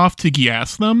helmet off to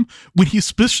gas them when he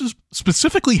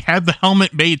specifically had the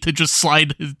helmet made to just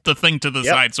slide the thing to the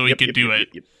side so he could do it.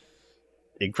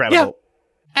 Incredible. Yeah.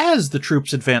 As the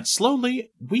troops advance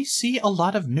slowly, we see a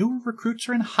lot of new recruits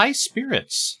are in high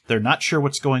spirits. They're not sure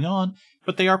what's going on,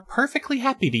 but they are perfectly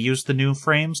happy to use the new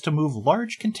frames to move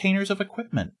large containers of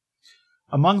equipment.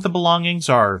 Among the belongings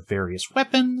are various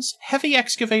weapons, heavy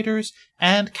excavators,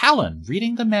 and Callan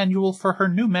reading the manual for her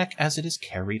new mech as it is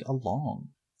carried along.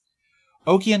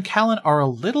 Ogi and Callan are a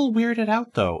little weirded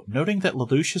out, though, noting that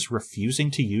Lelouch is refusing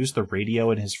to use the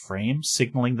radio in his frame,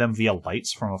 signaling them via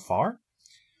lights from afar.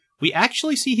 We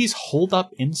actually see he's holed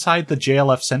up inside the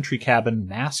JLF sentry cabin,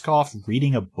 mask off,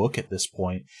 reading a book at this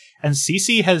point, and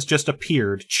Cece has just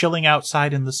appeared, chilling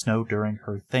outside in the snow during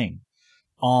her thing.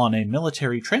 On a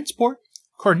military transport,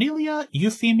 Cornelia,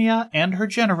 Euphemia, and her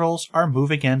generals are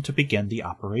moving in to begin the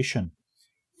operation.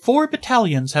 4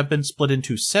 battalions have been split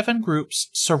into 7 groups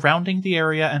surrounding the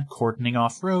area and cordoning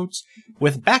off roads,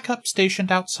 with backup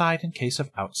stationed outside in case of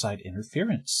outside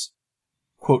interference.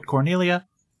 Quote Cornelia,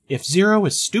 "If Zero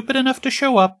is stupid enough to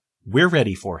show up, we're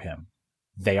ready for him."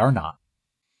 They are not.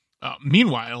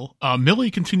 Meanwhile, Millie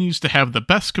continues to have the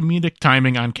best comedic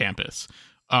timing on campus.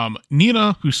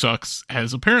 Nina, who sucks,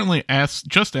 has apparently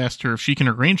just asked her if she can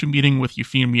arrange a meeting with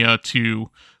Euphemia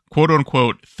to,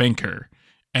 quote-unquote, thank her.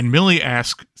 And Millie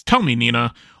asks, "Tell me,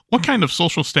 Nina, what kind of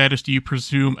social status do you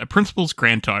presume a principal's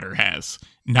granddaughter has?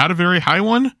 Not a very high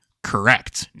one?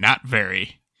 Correct, not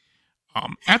very."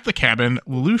 At the cabin,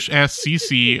 Lelouch asks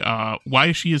Cece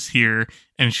why she is here,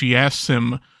 and she asks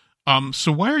him,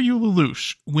 so why are you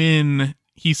Lelouch? When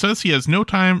he says he has no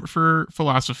time for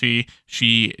philosophy,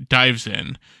 she dives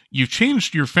in. You've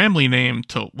changed your family name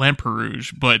to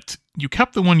Lamperouge, but you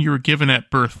kept the one you were given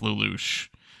at birth, Lelouch.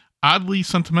 Oddly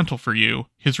sentimental for you.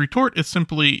 His retort is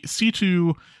simply,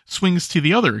 C2 swings to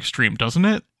the other extreme, doesn't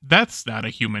it? That's not a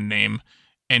human name.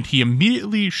 And he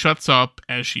immediately shuts up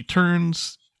as she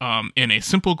turns in a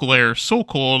simple glare so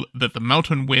cold that the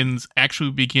mountain winds actually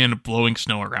begin blowing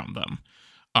snow around them.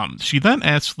 She then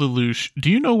asks Lelouch, "Do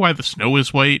you know why the snow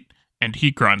is white?" And he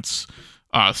grunts,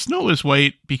 "Snow is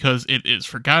white because it is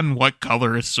forgotten what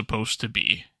color it's supposed to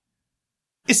be."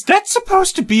 Is that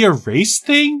supposed to be a race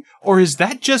thing, or is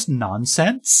that just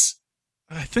nonsense?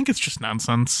 I think it's just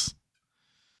nonsense.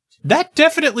 That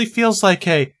definitely feels like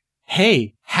a,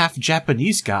 hey, half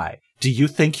Japanese guy, do you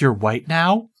think you're white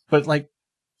now? But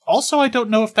also I don't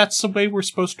know if that's the way we're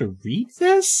supposed to read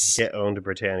this. Get owned,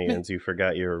 Britannians. You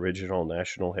forgot your original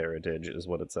national heritage, is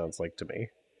what it sounds like to me.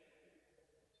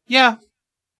 Yeah.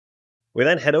 We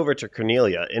then head over to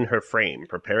Cornelia in her frame,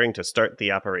 preparing to start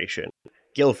the operation.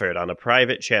 Guilford, on a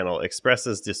private channel,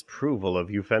 expresses disapproval of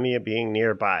Euphemia being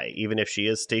nearby, even if she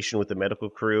is stationed with the medical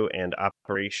crew and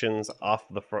operations off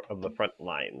the front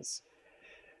lines.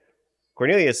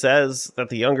 Cornelia says that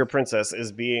the younger princess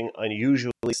is being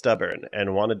unusually stubborn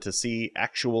and wanted to see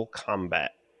actual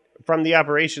combat. From the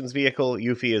operations vehicle,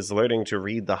 Yuffie is learning to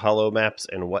read the holo maps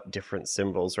and what different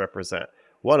symbols represent.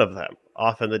 One of them,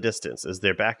 off in the distance, is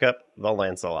their backup, the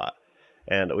Lancelot.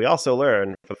 And we also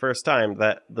learn, for the first time,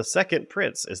 that the second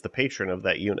prince is the patron of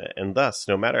that unit, and thus,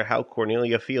 no matter how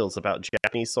Cornelia feels about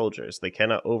Japanese soldiers, they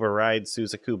cannot override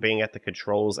Suzaku being at the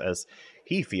controls, as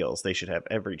he feels they should have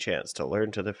every chance to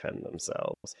learn to defend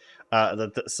themselves.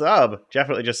 The sub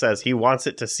definitely just says he wants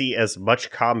it to see as much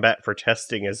combat for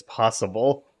testing as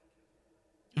possible.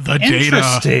 The data.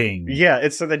 Interesting. Yeah,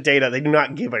 it's for the data. They do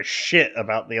not give a shit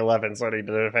about the 11s learning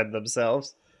to defend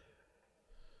themselves.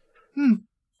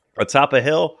 Atop a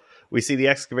hill, we see the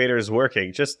excavators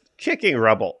working, just kicking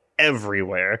rubble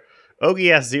everywhere.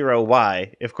 Ogi asks Zero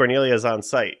why, if Cornelia is on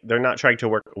site. They're not trying to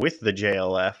work with the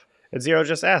JLF. And Zero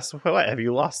just asks, "What, have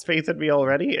you lost faith in me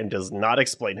already?" and does not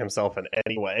explain himself in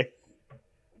any way.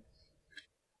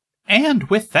 And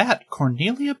with that,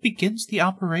 Cornelia begins the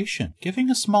operation, giving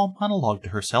a small monologue to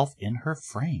herself in her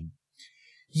frame.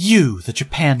 "You, the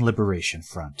Japan Liberation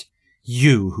Front.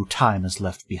 You, who time has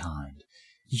left behind.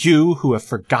 You, who have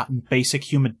forgotten basic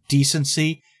human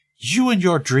decency. You and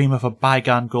your dream of a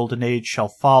bygone golden age shall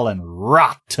fall and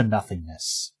rot to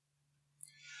nothingness."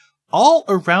 All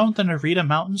around the Narita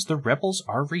Mountains, the rebels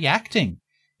are reacting.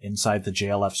 Inside the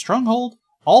JLF stronghold,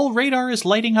 all radar is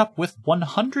lighting up with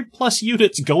 100+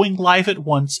 units going live at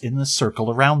once in the circle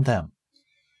around them.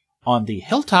 On the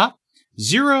hilltop,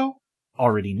 Zero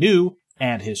already knew,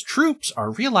 and his troops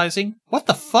are realizing, what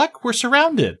the fuck, we're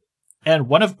surrounded. And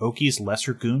one of Oki's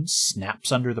lesser goons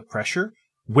snaps under the pressure,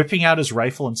 whipping out his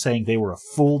rifle and saying they were a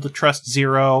fool to trust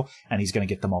Zero, and he's going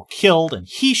to get them all killed, and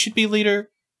he should be leader.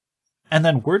 And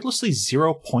then wordlessly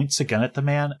Zero points a gun at the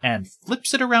man and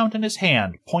flips it around in his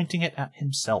hand, pointing it at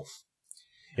himself.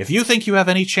 "If you think you have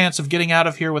any chance of getting out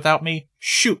of here without me,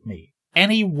 shoot me,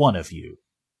 any one of you."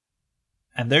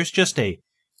 And there's just a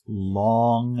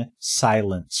long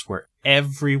silence where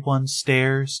everyone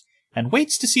stares and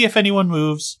waits to see if anyone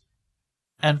moves.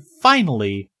 And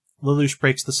finally, Lelouch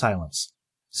breaks the silence.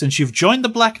 "Since you've joined the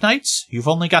Black Knights, you've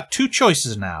only got 2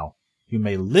 choices now. You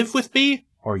may live with me,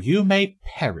 or you may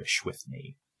perish with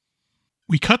me."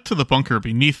 We cut to the bunker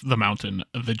beneath the mountain.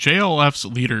 The JLF's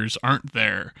leaders aren't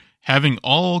there, having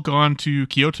all gone to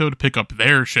Kyoto to pick up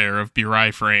their share of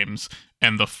Birai frames,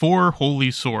 and the 4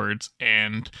 holy swords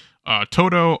and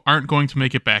Toto aren't going to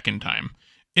make it back in time.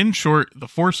 In short, the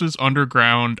forces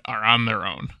underground are on their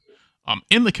own.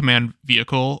 In the command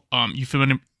vehicle,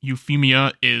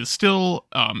 Euphemia is still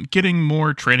getting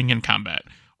more training in combat.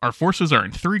 Our forces are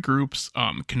in 3 groups,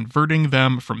 converting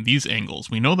them from these angles.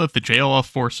 We know that the JLF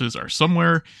forces are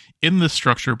somewhere in this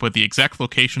structure, but the exact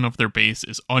location of their base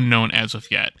is unknown as of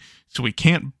yet, so we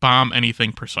can't bomb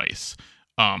anything precise.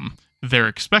 They're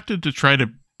expected to try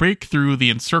to break through the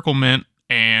encirclement,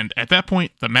 and at that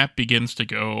point, the map begins to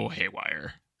go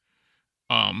haywire.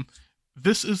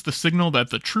 This is the signal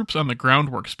that the troops on the ground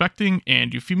were expecting,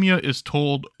 and Euphemia is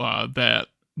told that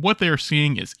what they are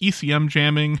seeing is ECM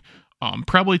jamming,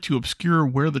 probably to obscure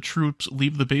where the troops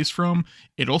leave the base from.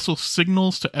 It also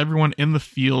signals to everyone in the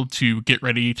field to get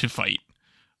ready to fight.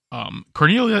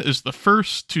 Cornelia is the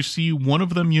first to see one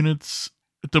of them units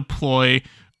deploy,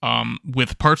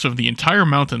 with parts of the entire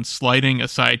mountain sliding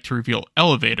aside to reveal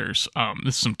elevators.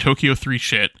 This is some Tokyo 3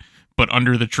 shit, but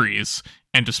under the trees.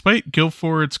 And despite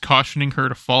Guilford's cautioning her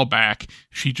to fall back,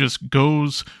 she just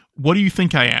goes, "What do you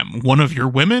think I am, one of your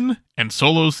women?" and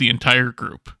solos the entire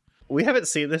group. We haven't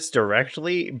seen this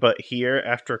directly, but here,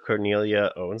 after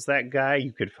Cornelia owns that guy,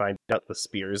 you could find out the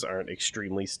spears aren't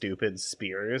extremely stupid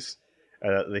spears.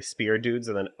 They spear dudes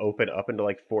and then open up into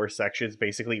like 4 sections,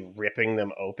 basically ripping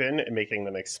them open and making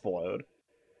them explode.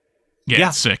 Yeah.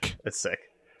 It's sick. It's sick.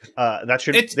 They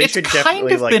should kind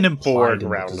definitely of been like implied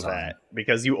foreground that,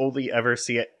 because you only ever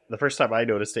see it. The first time I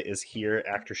noticed it is here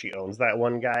after she owns that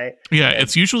one guy. Yeah,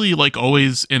 it's usually like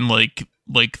always in like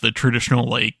the traditional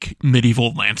like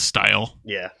medieval lance style.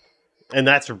 Yeah, and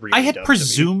that's really. I had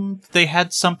presumed they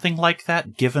had something like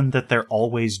that, given that they're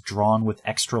always drawn with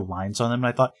extra lines on them. And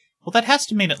I thought, well, that has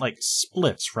to mean it like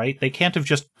splits, right? They can't have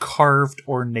just carved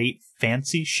ornate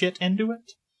fancy shit into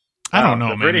it. I don't know,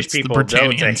 the man. British It's people the don't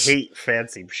Britannians. hate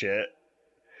fancy shit.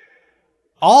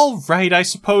 All right, I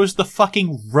suppose the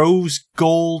fucking rose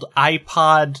gold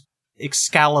iPod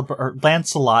Excalibur or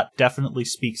Lancelot definitely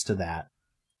speaks to that.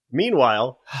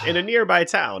 Meanwhile, in a nearby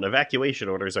town, evacuation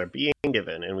orders are being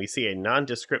given, and we see a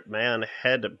nondescript man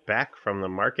head back from the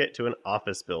market to an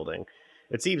office building.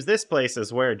 It seems this place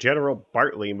is where General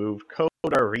Bartley moved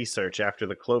Kodar research after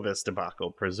the Clovis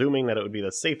debacle, presuming that it would be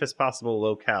the safest possible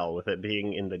locale, with it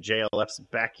being in the JLF's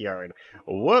backyard.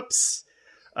 Whoops!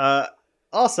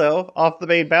 Also, off the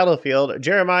main battlefield,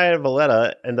 Jeremiah and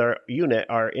Valletta and their unit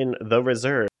are in the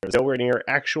reserves, nowhere near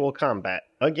actual combat.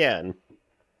 Again.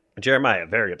 Jeremiah,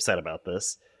 very upset about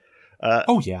this.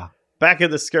 Oh, yeah. Back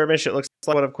in the skirmish, it looks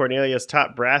like one of Cornelia's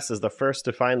top brass is the first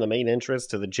to find the main entrance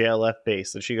to the JLF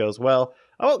base, and she goes, "Well,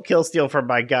 I won't kill steal from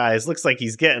my guys. Looks like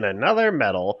he's getting another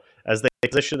medal," as they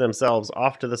position themselves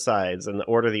off to the sides and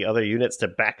order the other units to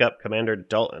back up Commander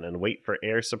Dalton and wait for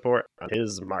air support on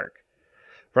his mark.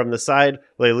 From the side,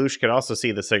 Lelouch can also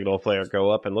see the signal flare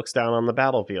go up and looks down on the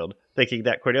battlefield, thinking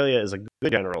that Cornelia is a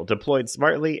good general, deployed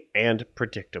smartly and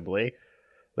predictably.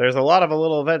 There's a lot of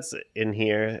little events in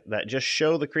here that just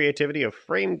show the creativity of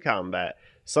frame combat.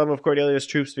 Some of Cordelia's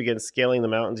troops begin scaling the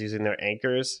mountains using their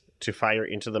anchors to fire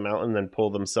into the mountain, then pull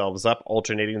themselves up,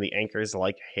 alternating the anchors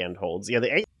like handholds. Yeah,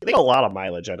 they get a lot of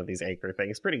mileage out of these anchor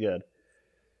things. Pretty good.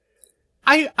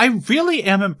 I really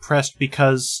am impressed,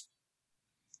 because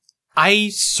I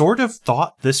sort of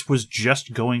thought this was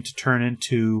just going to turn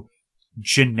into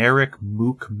generic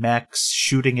mook mechs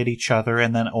shooting at each other,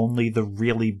 and then only the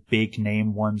really big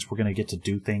name ones were going to get to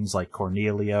do things like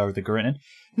Cornelia or the Gurren.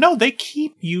 No, they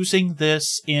keep using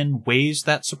this in ways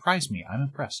that surprise me. I'm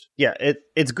impressed. Yeah,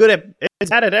 it's good it's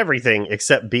bad at everything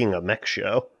except being a mech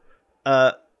show.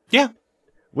 Yeah.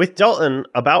 With Dalton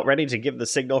about ready to give the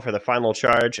signal for the final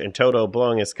charge and Toto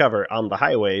blowing his cover on the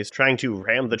highways, trying to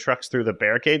ram the trucks through the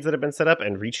barricades that have been set up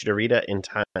and reach Narita in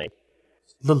time.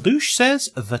 Lelouch says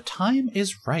the time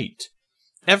is right.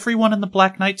 Everyone in the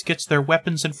Black Knights gets their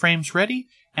weapons and frames ready,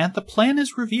 and the plan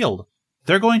is revealed.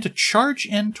 They're going to charge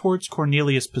in towards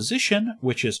Cornelia's position,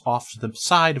 which is off to the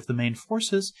side of the main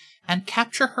forces, and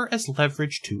capture her as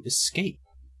leverage to escape.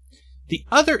 The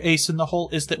other ace in the hole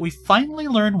is that we finally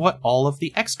learn what all of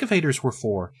the excavators were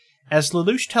for, as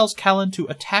Lelouch tells Callan to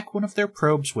attack one of their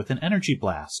probes with an energy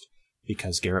blast.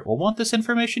 Because Garrett will want this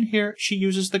information here, she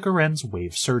uses the Gurren's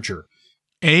Wave Surger.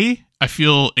 A, I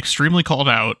feel extremely called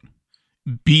out.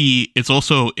 B, it's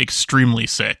also extremely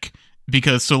sick.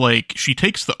 Because, so, like, she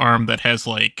takes the arm that has,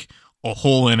 like, a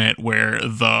hole in it where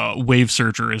the wave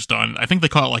surger is done. I think they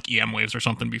call it, like, EM waves or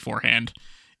something beforehand.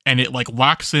 And it, like,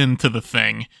 locks into the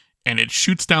thing. and it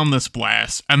shoots down this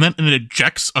blast, and then it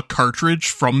ejects a cartridge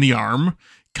from the arm,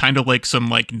 kind of like some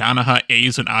like Nanaha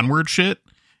A's and Onward shit.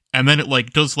 And then it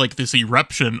like does like this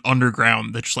eruption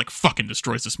underground that just like fucking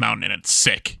destroys this mountain, and it's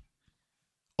sick.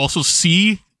 Also,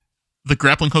 C, the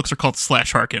grappling hooks are called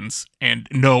slash harkins, and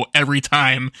no, every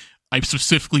time I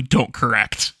specifically don't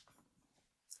correct.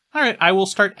 All right, I will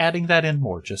start adding that in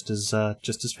more, just as fan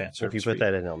service. If you put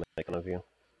that in, I'll make fun of you.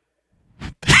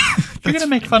 You're gonna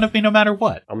make fun of me no matter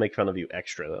what. I'll make fun of you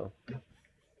extra though.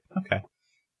 Okay.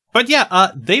 But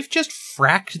yeah, they've just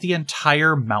fracked the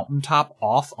entire mountaintop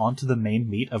off onto the main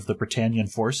meat of the Britannian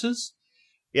forces.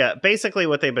 Yeah, basically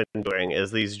what they've been doing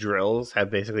is these drills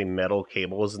have basically metal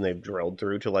cables, and they've drilled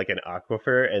through to like an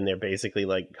aquifer, and they're basically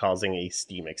like causing a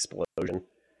steam explosion.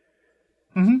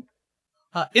 Mm-hmm.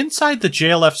 Inside the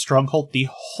JLF stronghold, the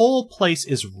whole place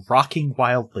is rocking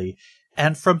wildly,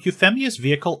 and from Euphemia's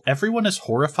vehicle, everyone is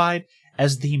horrified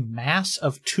as the mass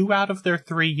of 2 out of their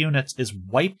 3 units is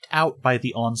wiped out by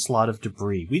the onslaught of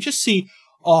debris. We just see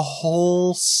a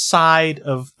whole side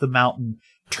of the mountain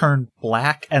turn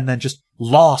black and then just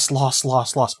lost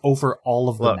over all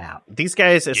of the map. These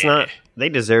guys, they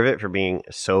deserve it for being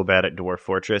so bad at Dwarf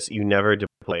Fortress. You never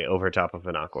deploy over top of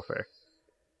an aquifer.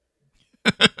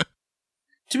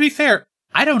 To be fair,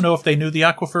 I don't know if they knew the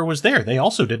aquifer was there. They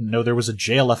also didn't know there was a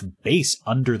JLF base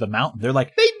under the mountain. They're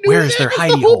like, where's their hidey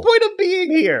hole? The whole point of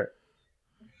being here.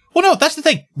 Well, no, that's the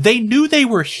thing. They knew they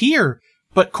were here,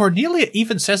 but Cornelia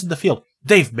even says in the field,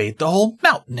 they've made the whole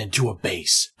mountain into a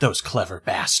base. Those clever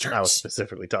bastards. I was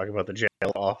specifically talking about the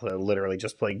JLF. They're literally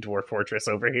just playing Dwarf Fortress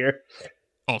over here.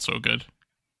 Also good.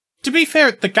 To be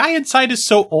fair, the guy inside is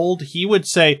so old, he would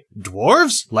say,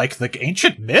 dwarves? Like the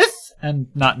ancient myth? And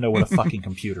not know what a fucking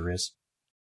computer is.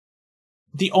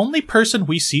 The only person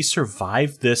we see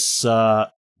survive this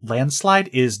landslide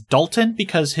is Dalton,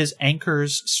 because his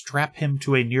anchors strap him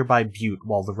to a nearby butte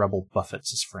while the rebel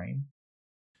buffets his frame.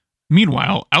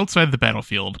 Meanwhile, outside the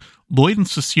battlefield, Lloyd and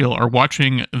Cecile are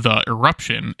watching the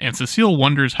eruption, and Cecile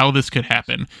wonders how this could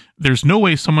happen. There's no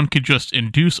way someone could just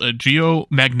induce a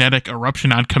geomagnetic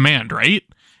eruption on command, right?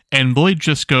 And Lloyd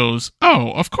just goes,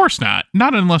 oh, of course not.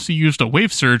 Not unless he used a wave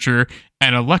surger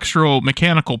and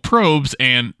electromechanical probes,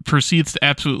 and proceeds to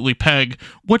absolutely peg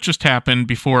what just happened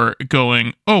before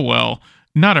going, oh, well,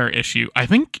 not our issue. I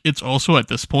think it's also at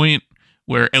this point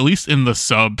where, at least in the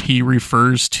sub, he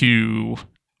refers to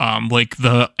like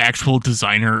the actual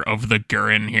designer of the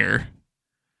Gurren here.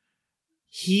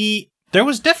 There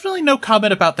was definitely no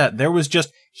comment about that. There was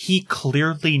just, he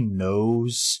clearly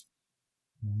knows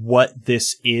what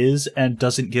this is and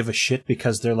doesn't give a shit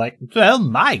because they're like, well,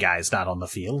 my guy's not on the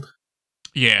field.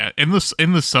 Yeah, in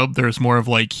the sub, there's more of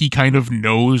like, he kind of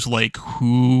knows like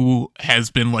who has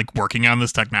been like working on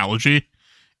this technology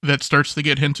that starts to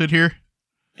get hinted here.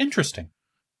 Interesting.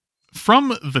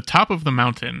 From the top of the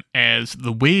mountain, as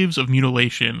the waves of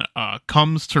mutilation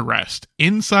comes to rest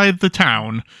inside the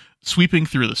town, sweeping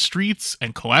through the streets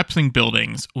and collapsing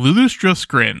buildings, Lelouch just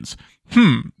grins.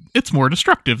 It's more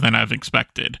destructive than I've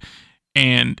expected.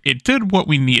 And it did what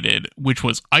we needed, which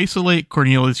was isolate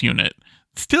Cornelia's unit.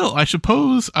 Still, I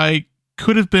suppose I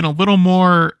could have been a little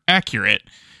more accurate.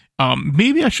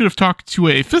 Maybe I should have talked to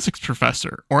a physics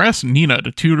professor or asked Nina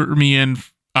to tutor me in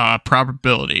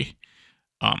probability.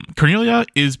 Cornelia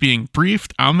is being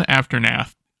briefed on the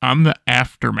aftermath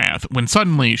when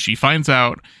suddenly she finds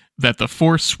out that the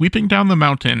force sweeping down the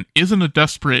mountain isn't a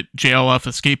desperate JLF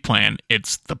escape plan,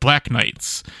 it's the Black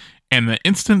Knights. And the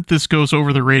instant this goes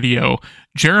over the radio,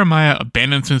 Jeremiah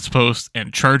abandons his post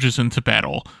and charges into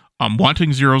battle,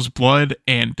 wanting Zero's blood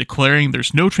and declaring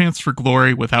there's no chance for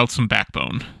glory without some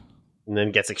backbone. And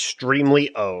then gets extremely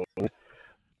owned.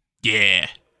 Yeah.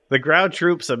 The ground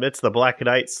troops amidst the Black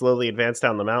Knights slowly advance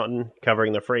down the mountain,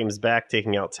 covering the frames back,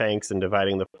 taking out tanks and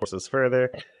dividing the forces further.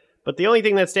 But the only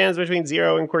thing that stands between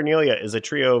Zero and Cornelia is a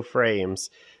trio of frames.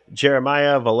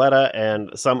 Jeremiah, Valletta,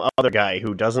 and some other guy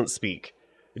who doesn't speak.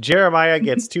 Jeremiah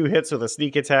gets 2 hits with a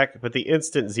sneak attack, but the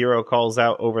instant Zero calls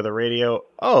out over the radio,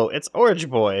 oh, it's Orange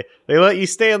Boy. They let you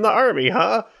stay in the army,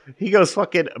 huh? He goes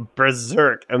fucking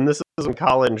berserk, and this is when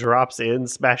Colin drops in,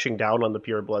 smashing down on the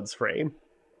Purebloods frame.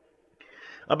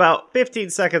 About 15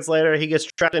 seconds later, he gets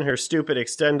trapped in her stupid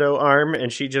extendo arm,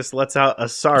 and she just lets out a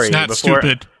sorry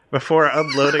before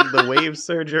unloading the wave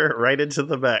surger right into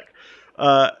the mech.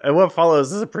 And what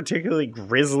follows is a particularly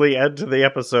grisly end to the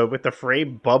episode, with the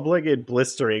frame bubbling and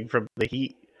blistering from the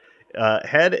heat,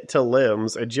 head to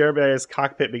limbs, and Jeremiah's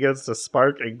cockpit begins to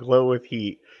spark and glow with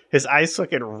heat. His eyes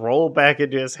fucking roll back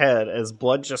into his head as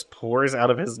blood just pours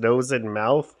out of his nose and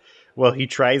mouth, while he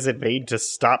tries in vain to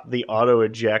stop the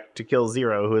auto-eject to kill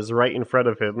Zero, who is right in front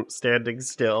of him, standing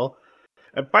still.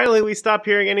 And finally, we stop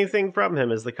hearing anything from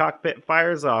him as the cockpit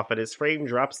fires off and his frame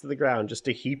drops to the ground, just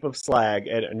a heap of slag.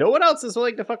 And no one else is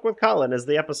willing to fuck with Colin as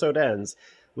the episode ends,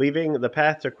 leaving the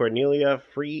path to Cornelia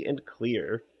free and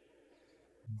clear.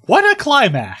 What a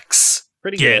climax!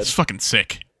 Pretty Yeah, good. it's fucking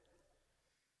sick.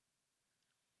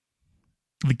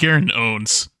 The Garen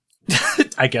owns.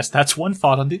 I guess that's one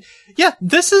thought on the... Yeah,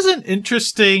 this is an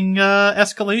interesting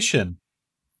escalation.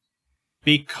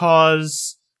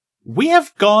 Because we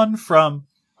have gone from,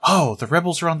 oh, the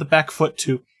rebels are on the back foot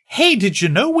to, hey, did you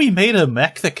know we made a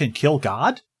mech that can kill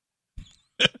God?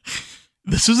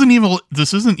 This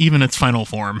isn't even its final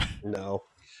form. No.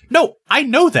 No, I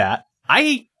know that.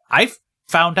 I've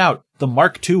found out the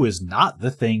Mark II is not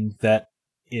the thing that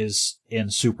is in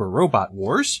Super Robot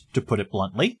Wars, to put it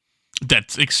bluntly.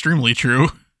 That's extremely true.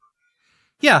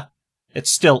 Yeah,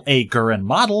 it's still a Gurren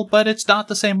model, but it's not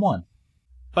the same one.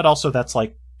 But also, that's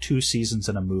like 2 seasons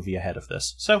and a movie ahead of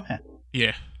this. So,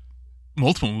 Yeah.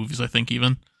 Multiple movies, I think,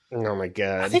 even. Oh my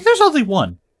god. I think there's only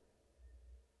one.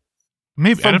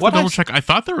 Maybe. From I'd have to what double check. I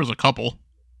thought there was a couple.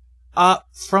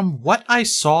 From what I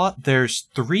saw, there's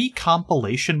 3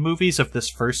 compilation movies of this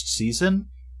first season,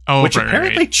 Oh, which right,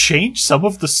 apparently right. changed some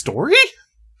of the story?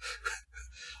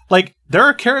 Like, there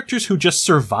are characters who just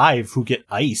survive who get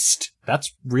iced.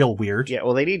 That's real weird. Yeah,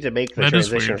 well, they need to make the That is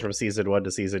transition weird. from season 1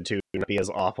 to season 2 not be as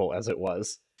awful as it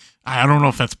was. I don't know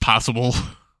if that's possible.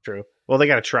 True. Well, they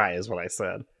gotta try, is what I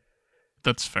said.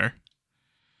 That's fair.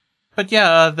 But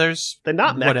yeah, there's The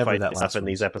not mech whatever fight that stuff last in one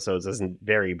these was. episodes isn't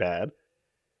very bad.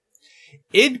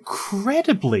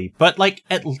 Incredibly, but like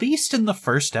at least in the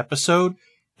first episode,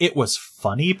 it was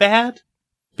funny bad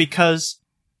because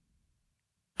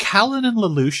Callan and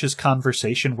Lelouch's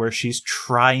conversation where she's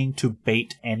trying to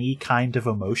bait any kind of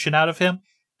emotion out of him,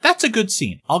 that's a good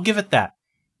scene. I'll give it that.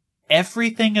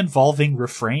 Everything involving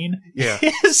Refrain Yeah.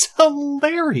 is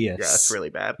hilarious. Yeah, it's really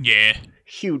bad. Yeah.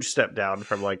 Huge step down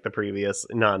from like the previous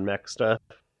non-mech stuff.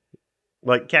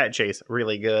 Like Cat Chase,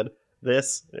 really good.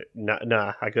 This,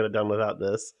 nah, I could have done without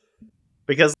this.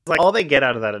 Because like all they get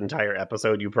out of that entire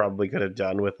episode, you probably could have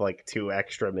done with like 2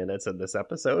 extra minutes in this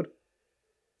episode.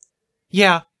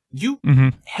 Yeah, Mm-hmm.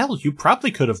 hell, you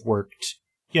probably could have worked,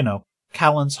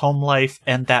 Callan's home life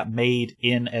and that maid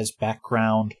in as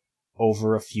background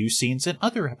over a few scenes in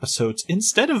other episodes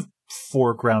instead of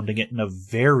foregrounding it in a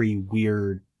very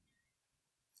weird,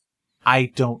 I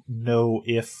don't know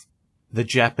if the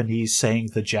Japanese saying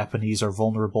the Japanese are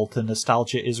vulnerable to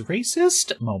nostalgia is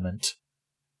racist moment.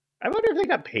 I wonder if they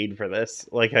got paid for this.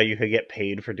 Like how you could get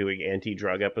paid for doing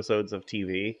anti-drug episodes of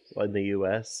TV in the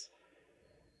US.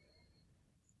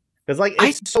 Because like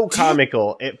it's so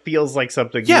comical, it feels like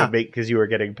something you would make because you were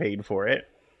getting paid for it.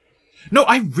 No,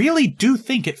 I really do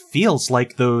think it feels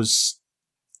like those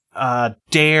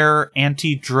Dare,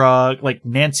 anti-drug, like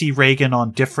Nancy Reagan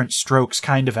on Different Strokes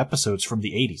kind of episodes from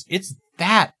the 80s. It's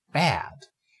that bad.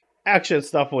 Action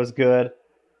stuff was good.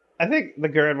 I think the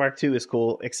Gurren Mark II is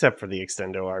cool, except for the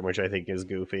extendo arm, which I think is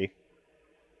goofy.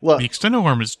 Look, The extendo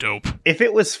arm is dope. if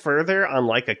it was further on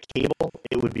like a cable,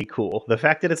 it would be cool. The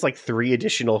fact that it's like 3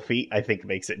 additional feet, I think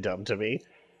makes it dumb to me.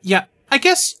 Yeah, I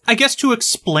guess to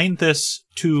explain this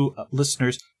to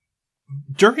listeners,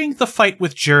 during the fight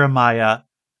with Jeremiah,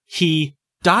 he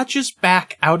dodges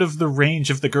back out of the range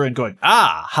of the Gurren going,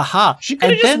 ah, haha. She could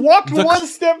have just walked one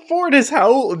step forward is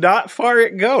how not far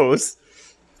it goes.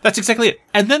 That's exactly it.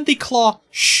 And then the claw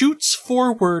shoots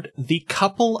forward the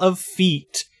couple of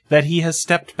feet that he has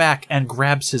stepped back and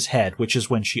grabs his head, which is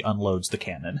when she unloads the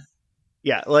cannon.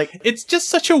 Yeah, like, It's just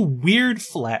such a weird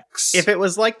flex. if it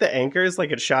was like the anchors, like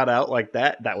it shot out like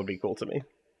that, that would be cool to me.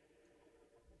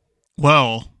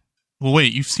 Well,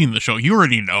 wait, you've seen the show. You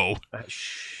already know.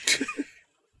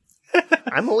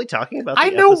 I'm only talking about I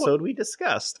the know- episode we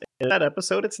discussed. In that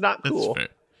episode, it's not That's cool. fair.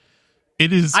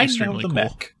 It is I know extremely the cool.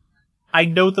 mech. I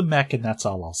know the mech, and that's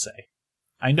all I'll say.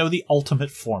 I know the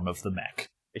ultimate form of the mech.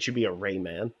 It should be a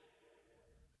Rayman.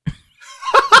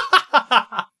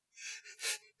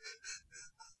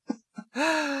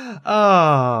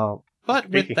 Oh, but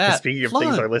with that, Speaking of Flood.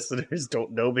 things our listeners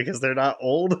don't know because they're not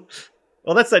old.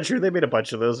 Well, that's not true. They made a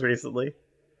bunch of those recently.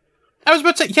 I was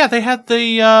about to say, yeah, they had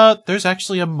the, there's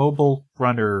actually a mobile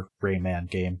runner Rayman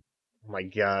game. Oh my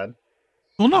god.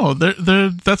 Well, no,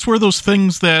 that's where those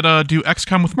things that do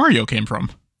XCOM with Mario came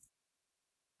from.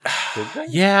 Did they?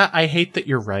 Yeah, I hate that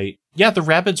you're right. Yeah, the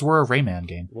Rabbids were a Rayman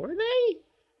game. Were they?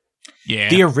 Yeah.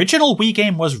 The original Wii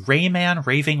game was Rayman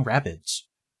Raving Rabbids.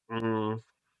 Mm.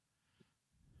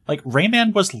 Like,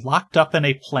 Rayman was locked up in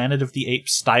a Planet of the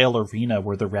Apes style arena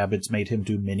where the Rabbids made him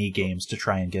do mini games to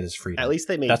try and get his freedom. At least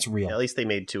they made That's real. At least they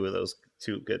made 2 of those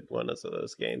two good ones of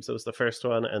those games. It was the first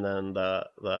one, and then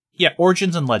the Yeah,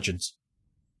 Origins and Legends.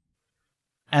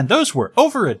 And those were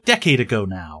over a decade ago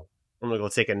now. I'm gonna go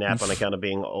take a nap on account of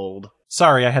being old.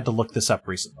 Sorry, I had to look this up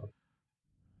recently.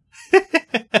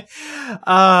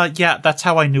 Yeah, that's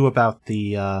how I knew about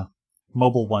the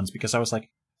mobile ones, because I was like,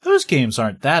 those games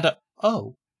aren't that...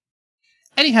 oh.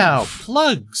 Anyhow,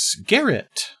 plugs.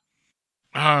 Garrett.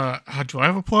 Do I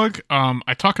have a plug?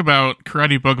 I talk about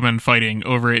Karate Bugman fighting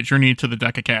over at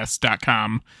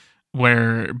journeytothe.decacast.com,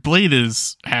 where Blade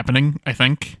is happening, I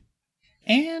think.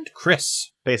 And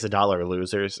Chris. Face $1,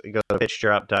 losers. Go to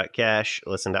pitchdrop.cash,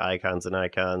 listen to Icons and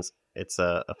Icons. It's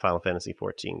a Final Fantasy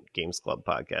XIV Games Club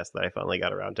podcast that I finally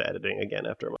got around to editing again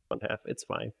after a month and a half. It's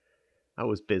fine. I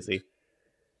was busy.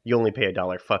 You only pay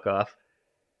 $1, fuck off.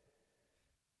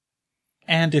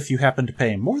 And if you happen to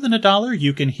pay more than $1,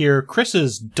 you can hear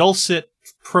Chris's dulcet,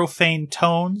 profane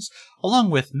tones, along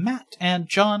with Matt and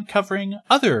John covering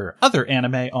other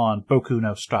anime on Boku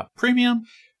no Stop Premium,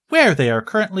 where they are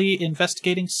currently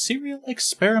investigating Serial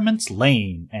Experiments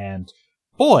Lane. And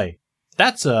boy,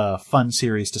 that's a fun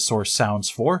series to source sounds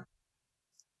for.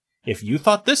 If you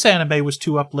thought this anime was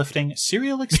too uplifting,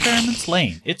 Serial Experiments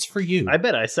Lane, it's for you. I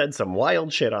bet I said some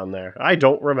wild shit on there. I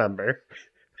don't remember.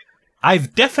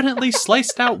 I've definitely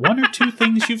sliced out one or two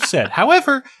things you've said.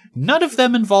 However, none of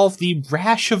them involve the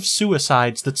rash of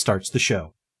suicides that starts the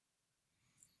show.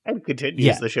 And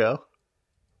continues the show.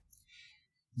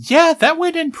 Yeah, that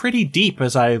went in pretty deep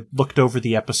as I looked over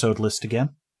the episode list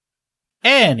again.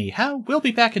 Anyhow, we'll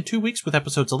be back in 2 weeks with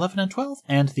episodes 11 and 12,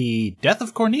 and the death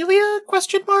of Cornelia? ?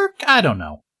 I don't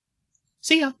know.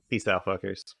 See ya. Peace out,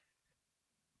 fuckers.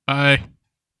 Bye.